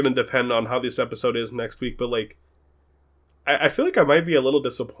 It's gonna depend on how this episode is next week, but, like, I feel like I might be a little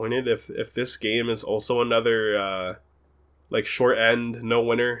disappointed if this game is also another, like, short end, no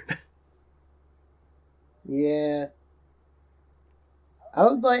winner. Yeah. I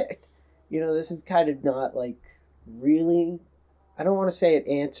would like... this is kind of not, like, really... I don't want to say it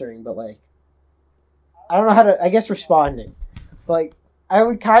answering, but, like... I don't know how to... I guess responding. But, like, I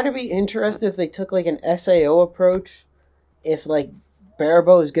would kind of be interested if they took, like, an SAO approach. If, like,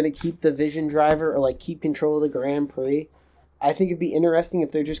 Barabo is going to keep the Vision Driver or, like, keep control of the Grand Prix. I think it'd be interesting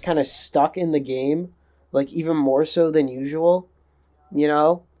if they're just kind of stuck in the game. Like, even more so than usual. You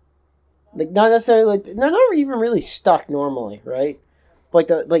know? Like, not necessarily, like, they're not even really stuck normally, right? Like,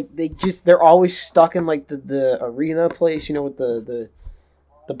 they're always stuck in, like, the arena place, you know, with the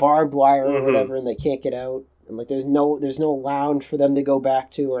barbed wire or whatever, and they can't get out. And, like, there's no lounge for them to go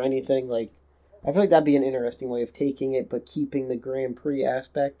back to or anything. Like, I feel like that'd be an interesting way of taking it, but keeping the Grand Prix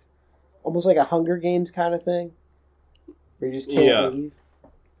aspect. Almost like a Hunger Games kind of thing. Where you just can't leave.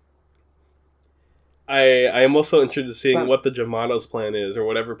 I am also interested in seeing what the Jamado's plan is, or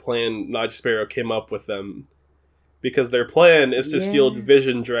whatever plan Notch Sparrow came up with them. Because their plan is to steal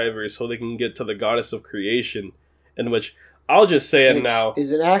Vision Drivers so they can get to the Goddess of Creation. In which, I'll just say it now.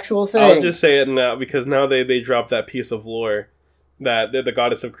 Is an actual thing. I'll just say it now, because now they dropped that piece of lore. That the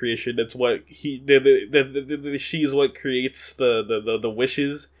Goddess of Creation, it's what she's what creates the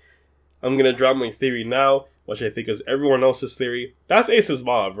wishes. I'm gonna drop my theory now, which I think is everyone else's theory. That's Ace's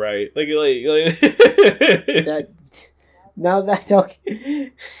mom, right? Like that. Now that's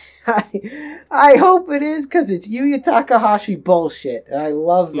okay. I hope it is, because it's Yuya Takahashi bullshit, and I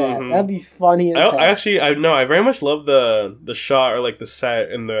love that. That'd be funny as hell. I very much love the shot, or like the set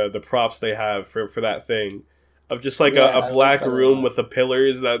and the props they have for that thing. Of just like a black room with the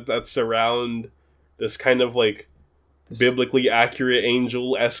pillars that surround this kind of like biblically accurate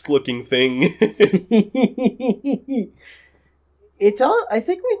angel-esque looking thing. It's all. I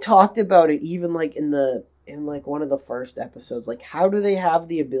think we talked about it even like in like one of the first episodes. Like, how do they have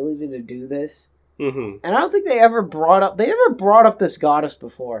the ability to do this? And I don't think they ever brought up this goddess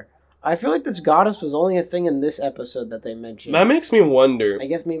before. I feel like this goddess was only a thing in this episode that they mentioned. That makes me wonder. I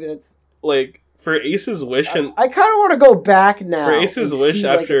guess maybe that's like. For Ace's Wish, and I kind of want to go back now. For Ace's Wish, see,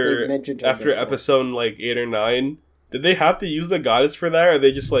 after episode like 8 or 9, did they have to use the goddess for that, or are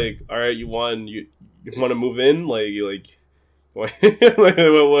they just like, all right, you won, you want to move in, like, how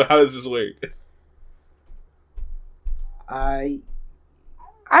does this work? I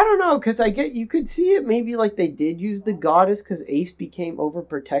don't know, because you could see it maybe like they did use the goddess because Ace became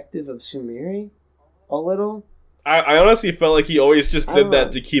overprotective of Sumire a little. I honestly felt like he always just did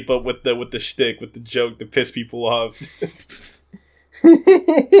that to keep up with the shtick, with the joke, to piss people off. I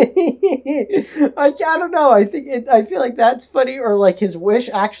don't know. I feel like that's funny, or like his wish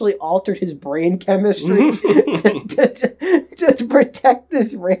actually altered his brain chemistry to protect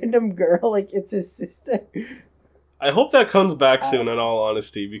this random girl, like it's his sister. I hope that comes back soon. In all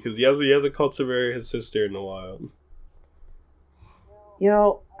honesty, because he hasn't called Sumire his sister in a while. You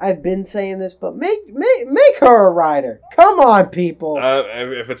know, I've been saying this, but make her a writer. Come on, people.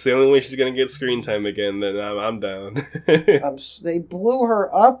 If it's the only way she's gonna get screen time again, then I'm down. They blew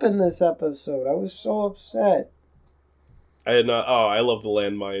her up in this episode. I was so upset. I did not. Oh, I love the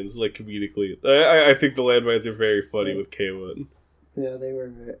landmines, like comedically. I think the landmines are very funny with K1. Yeah, they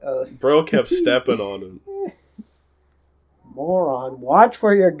were. Bro kept stepping on him. Moron! Watch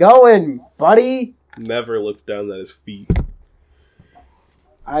where you're going, buddy. Never looks down at his feet.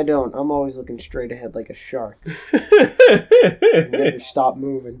 I don't. I'm always looking straight ahead like a shark. Never stop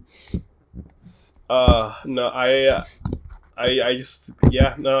moving. No, I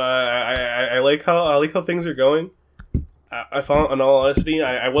like how things are going. I found, in all honesty,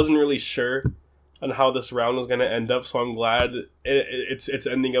 I wasn't really sure on how this round was going to end up, so I'm glad it's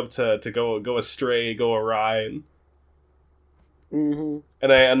ending up to go astray, go awry. Mm-hmm.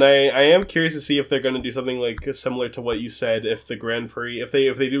 And I am curious to see if they're going to do something like similar to what you said. If the Grand Prix, if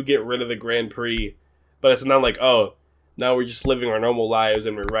they do get rid of the Grand Prix, but it's not like, oh, now we're just living our normal lives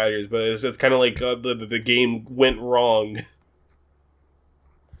and we're riders, but it's kind of like the game went wrong.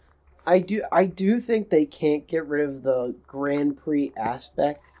 I do think they can't get rid of the Grand Prix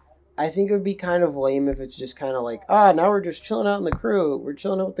aspect. I think it would be kind of lame if it's just kind of like, now we're just chilling out in the crew. We're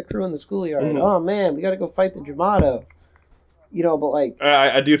chilling out with the crew in the schoolyard. Mm-hmm. Oh man, we got to go fight the Jamato. You know, but like...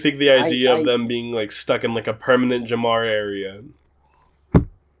 I do think the idea of them being like stuck in like a permanent Jamar area.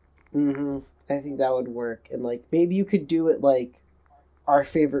 Mm-hmm. I think that would work. And like, maybe you could do it like our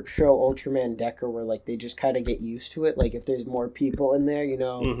favorite show, Ultraman Decker, where like they just kind of get used to it. Like if there's more people in there, you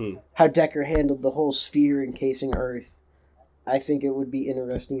know, how Decker handled the whole sphere encasing Earth. I think it would be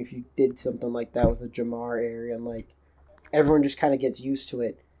interesting if you did something like that with the Jamar area and like everyone just kind of gets used to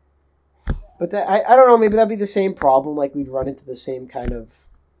it. But I don't know, maybe that'd be the same problem, like we'd run into the same kind of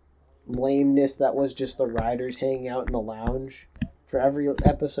lameness that was just the riders hanging out in the lounge for every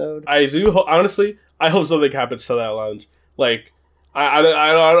episode. I do, honestly, I hope something happens to that lounge. Like, I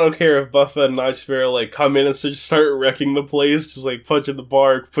don't care if Buffa and Notch Sparrow, like, come in and just start wrecking the place, just, like, punching the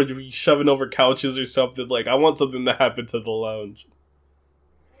bar, shoving over couches or something. Like, I want something to happen to the lounge.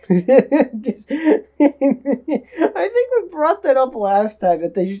 I think we brought that up last time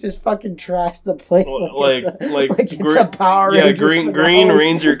that they should just fucking trash the place it's a Power Ranger. Yeah, Green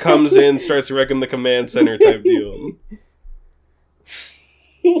Ranger comes in, starts wrecking the command center type deal.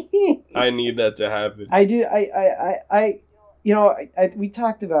 I need that to happen. I do. We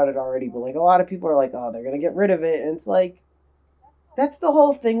talked about it already, but like a lot of people are like, oh, they're gonna get rid of it, and it's like that's the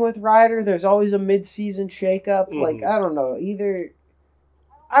whole thing with Rider. There's always a mid-season shakeup. Mm-hmm. Like I don't know, either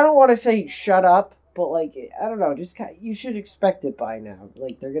I don't want to say shut up, but like I don't know, just you should expect it by now.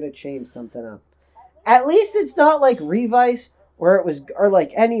 Like they're gonna change something up. At least it's not like Revice where it was, or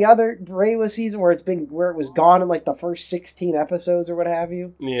like any other Reiwa season where it was gone in like the first 16 episodes or what have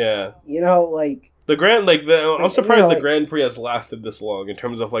you. Yeah, like the Grand, I'm surprised the Grand Prix has lasted this long in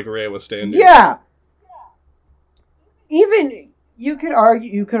terms of like Reiwa standards. Yeah, even you could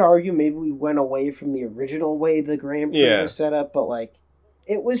argue maybe we went away from the original way the Grand Prix was set up, but like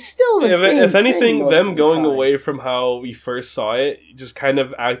it was still the same. If anything, them going away from how we first saw it just kind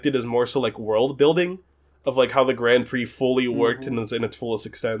of acted as more so like world building of like how the Grand Prix fully worked in its fullest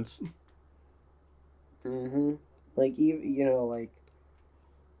extent. Mm-hmm. Like you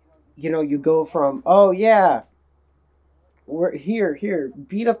go from we're here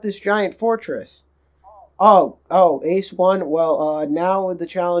beat up this giant fortress. Oh, Ace won. Well, now the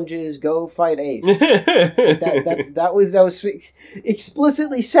challenge is go fight Ace. that was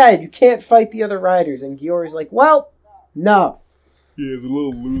explicitly said. You can't fight the other riders, and Giori's like, well, no. Yeah, it's a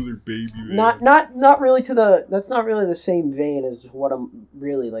little loser baby. Man. Not really that's not really the same vein as what I'm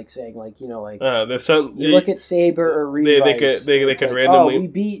really like saying. Like you look at Saber or Revice. They could randomly. We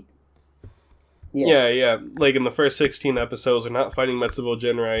beat. Yeah. Like in the first 16 episodes, they're not fighting Metsubo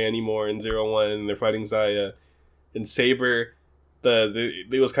Genrai anymore in 0-1, and they're fighting Zaya. In Saber,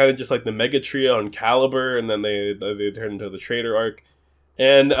 it was kind of just like the Mega Trio and Caliber, and then they turned into the Trader arc,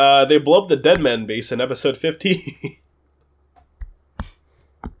 and they blow up the Deadman base in episode 15.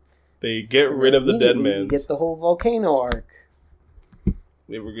 They get rid of the Deadman. Get the whole volcano arc.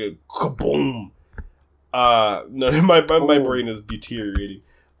 They were good. Kaboom! No, my brain is deteriorating.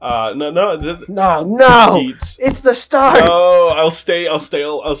 No. Keats. It's the start. No, I'll stay on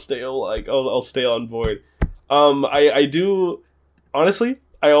board. I do honestly.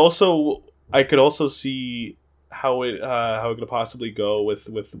 I could also see how it could possibly go with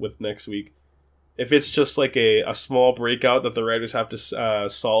next week. If it's just like a small breakout that the writers have to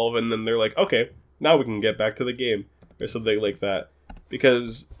solve, and then they're like, okay, now we can get back to the game or something like that,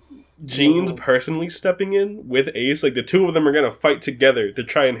 because Gene's personally stepping in with Ace, like the two of them are gonna fight together to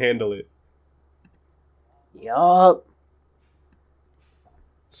try and handle it. Yup.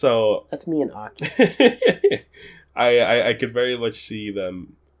 So that's me and Aki. I could very much see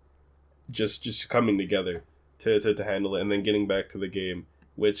them just coming together to handle it, and then getting back to the game,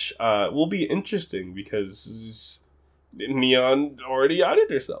 which will be interesting because Neon already outed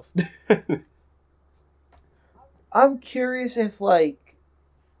herself. I'm curious if like.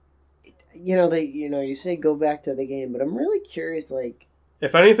 You say go back to the game, but I'm really curious, like,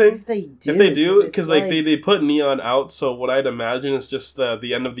 if anything, if they do, because like they put Neon out, so what I'd imagine is just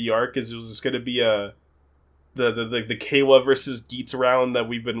the end of the arc is just going to be the Keiwa versus Geets round that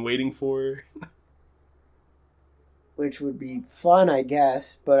we've been waiting for, which would be fun, I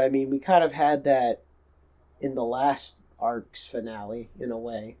guess. But I mean, we kind of had that in the last arc's finale in a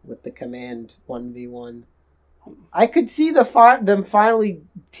way with the Command 1v1. I could see them finally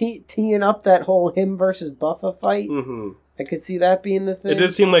teeing up that whole him versus Buffa fight. Mm-hmm. I could see that being the thing. It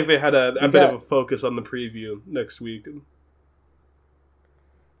did seem like they had a bit of a focus on the preview next week.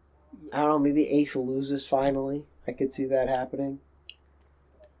 I don't know, maybe Ace loses finally. I could see that happening.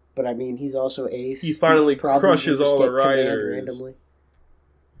 But I mean, he's also Ace. He finally crushes all the riders. Randomly.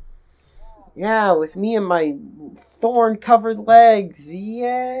 Yeah, with me and my thorn-covered legs.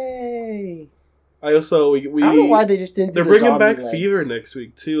 Yay! I also I don't know why they just didn't. They're bringing back legs. Fever next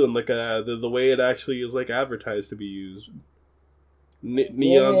week too, and like the way it actually is like advertised to be used.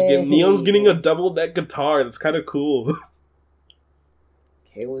 Neon's getting a double neck guitar. That's kind of cool.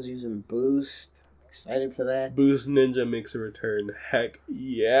 Kayla's using Boost. Excited for that. Boost Ninja makes a return. Heck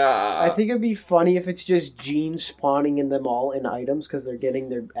yeah! I think it'd be funny if it's just Gene spawning in them all in items because they're getting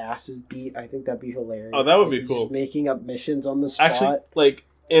their asses beat. I think that'd be hilarious. Oh, that would be cool. Just making up missions on the spot. Actually, like.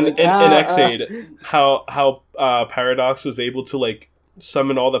 In X-Aid, how Paradox was able to like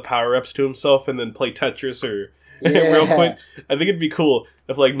summon all the power-ups to himself and then play Tetris or real quick. I think it'd be cool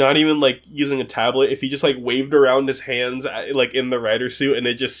if like not even like using a tablet, if he just like waved around his hands like in the rider suit and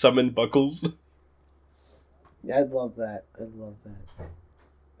it just summoned Buckles. I'd love that.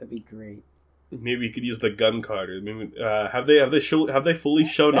 That'd be great. Maybe you could use the gun card. Or maybe, have they fully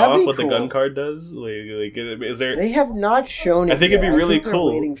shown That'd off be what the cool. gun card does? Like, is there? They have not shown it. I think yet. it'd be really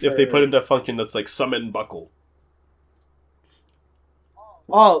cool if they for- put into a function that's like summon buckle.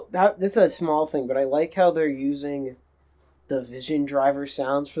 Oh, this is a small thing, but I like how they're using the vision driver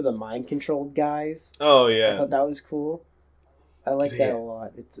sounds for the mind controlled guys. Oh I yeah, thought that was cool. I like that a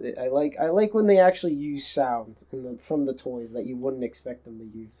lot. I like when they actually use sounds from the toys that you wouldn't expect them to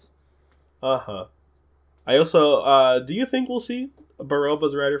use. I also do you think we'll see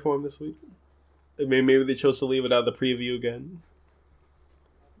Baroba's rider form this week? Maybe they chose to leave it out of the preview again.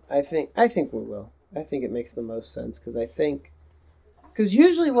 I think we will. I think it makes the most sense because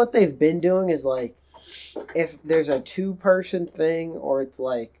usually what they've been doing is like if there's a 2-person thing or it's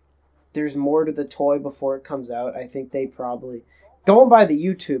like there's more to the toy before it comes out, I think they probably going by the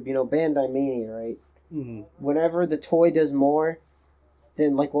YouTube, Bandai Mania, right? Mm-hmm. Whenever the toy does more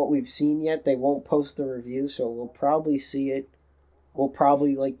than like what we've seen yet, they won't post the review, so we'll probably see it. We'll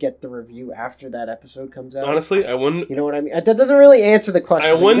probably like get the review after that episode comes out. Honestly, I wouldn't. You know what I mean? That doesn't really answer the question.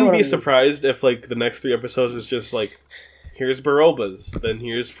 I wouldn't be surprised if like the next 3 episodes is just like, here's Baroba's, then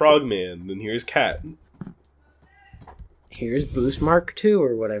here's Frogman, then here's Cat. Here's Boost Mark 2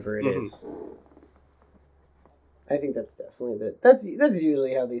 or whatever it is. I think that's definitely that's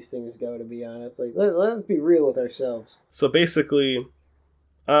usually how these things go, to be honest. Like let's be real with ourselves. So basically,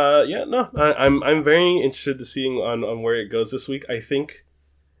 I'm very interested to seeing on where it goes this week. I think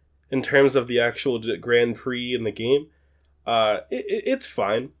in terms of the actual Grand Prix in the game, it's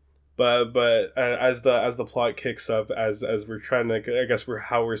fine. But as the plot kicks up, as we're trying to, I guess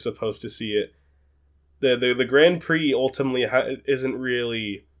how we're supposed to see it, the Grand Prix ultimately isn't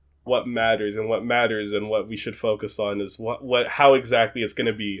really what matters, and what matters and what we should focus on is how exactly it's going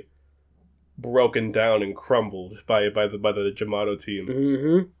to be broken down and crumbled by the Jamato team.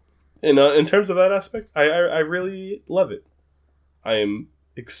 Mm-hmm. And in terms of that aspect, I really love it. I am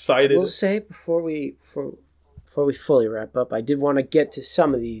excited. I will say before we fully wrap up, I did want to get to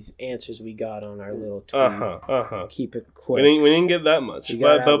some of these answers we got on our little tweet. Keep it quick. We didn't get that much,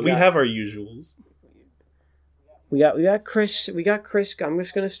 but we have our usuals. We got Chris. I'm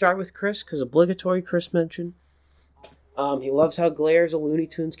just going to start with Chris because obligatory Chris mention. He loves how Glaire's a Looney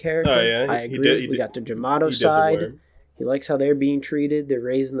Tunes character. Oh yeah, I agree. We got the Jamato side. He likes how they're being treated. They're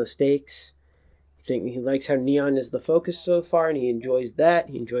raising the stakes. He likes how Neon is the focus so far, and he enjoys that.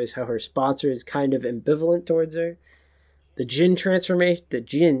 He enjoys how her sponsor is kind of ambivalent towards her. The Jin transformation.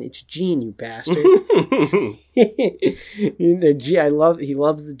 It's Jean, you bastard. He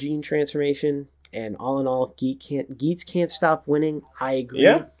loves the Jean transformation. And all in all, Geets can't stop winning. I agree.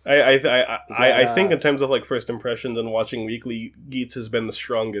 Yeah, I think in terms of like first impressions and watching weekly, Geets has been the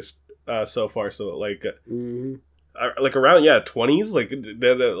strongest so far. So like, like around 20s, like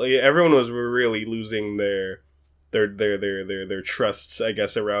everyone was really losing their trusts, I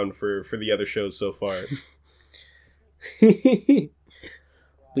guess, around for the other shows so far. We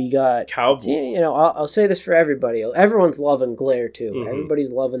got Cowboy. I'll say this for everybody. Everyone's loving Glare too. Mm-hmm.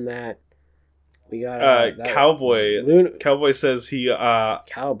 Everybody's loving that. We got Cowboy. Cowboy says he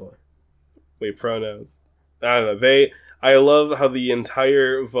Cowboy. Wait, pronouns. I don't know. I love how the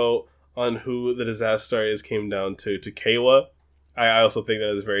entire vote on who the disaster star is came down to Kayla. I also think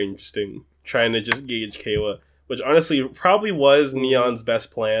that is very interesting. Trying to just gauge Kayla, which honestly probably was Neon's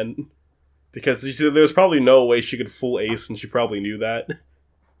best plan, because there was probably no way she could fool Ace, and she probably knew that.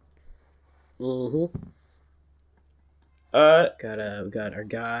 Mm-hmm. Got our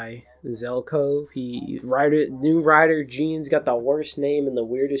guy Zelkov. New rider Gene's got the worst name and the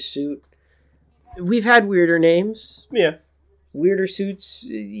weirdest suit. We've had weirder names. Yeah. Weirder suits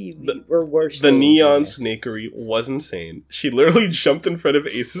or worse. The neon snakery was insane. She literally jumped in front of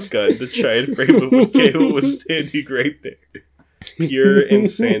Ace's gun to try and frame him when Kayla was standing right there. Pure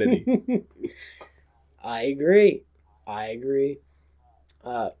insanity. I agree.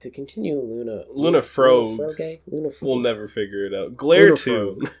 To continue, Luna Frogue. We'll never figure it out. Glare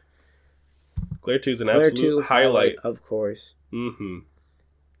 2. Glare 2 is an absolute highlight. Of course. Mm-hmm.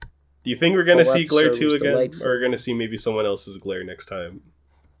 Do you think we're going to see Glare 2 again? Delightful. Or are we going to see maybe someone else's Glare next time?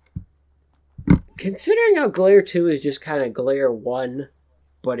 Considering how Glare 2 is just kind of Glare 1,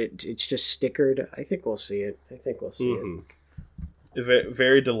 but it's just stickered, I think we'll see it.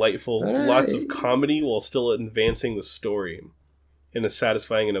 Very delightful. Lots of comedy while still advancing the story in a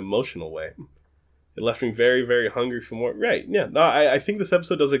satisfying and emotional way. It left me very, very hungry for more. Right, yeah. No, I think this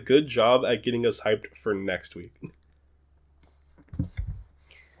episode does a good job at getting us hyped for next week.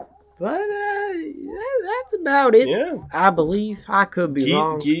 But that's about it. Yeah. I believe. I could be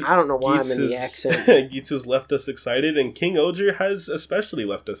wrong. I don't know why I'm in the accent. Geets has left us excited, and King Oger has especially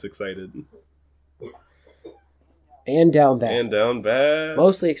left us excited. And down bad. And down bad.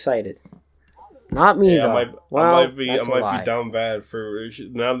 Mostly excited. Not me, though. I might be down bad for...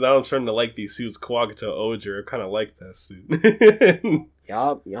 Now I'm starting to like these suits. Kawagato Oger. I kind of like that suit.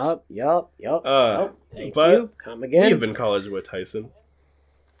 Yup. Thank but you. Come again. We've been college with Taisen.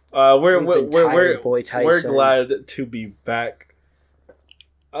 We're glad to be back.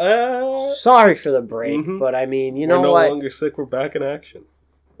 Sorry for the break, but I mean, you know what? We're no longer sick. We're back in action.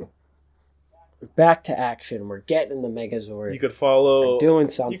 We're back to action. We're getting in the Megazord. You could follow... We're doing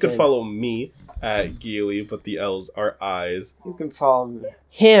something. You could follow me at Geely, but the L's are I's. You can follow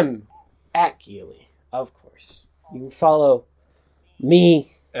him at Geely, of course. You can follow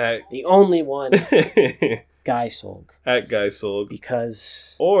me, at the only one, Guy Solg. At Guy Solg.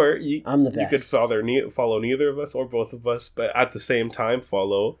 Because I'm the best. You could follow neither of us or both of us, but at the same time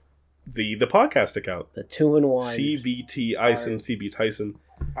follow the podcast account. The 2-in-1. CBT Ison, CB Tyson.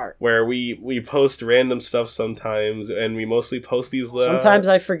 Where we post random stuff sometimes, and we mostly post these... sometimes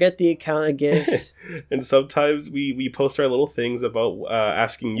I forget the account again. And sometimes we post our little things about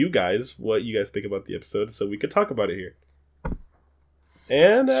asking you guys what you guys think about the episode, so we could talk about it here.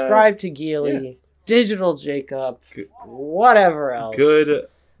 And subscribe to Geely, Digital Jacob, whatever else.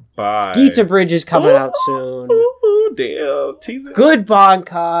 Goodbye. Pizza Bridge is coming out soon. Damn. Teaser. Good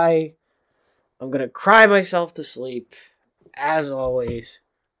Bankai. I'm going to cry myself to sleep, as always.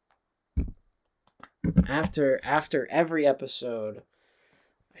 After every episode,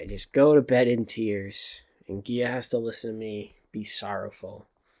 I just go to bed in tears, and Gia has to listen to me be sorrowful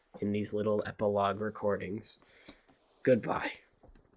in these little epilogue recordings. Goodbye.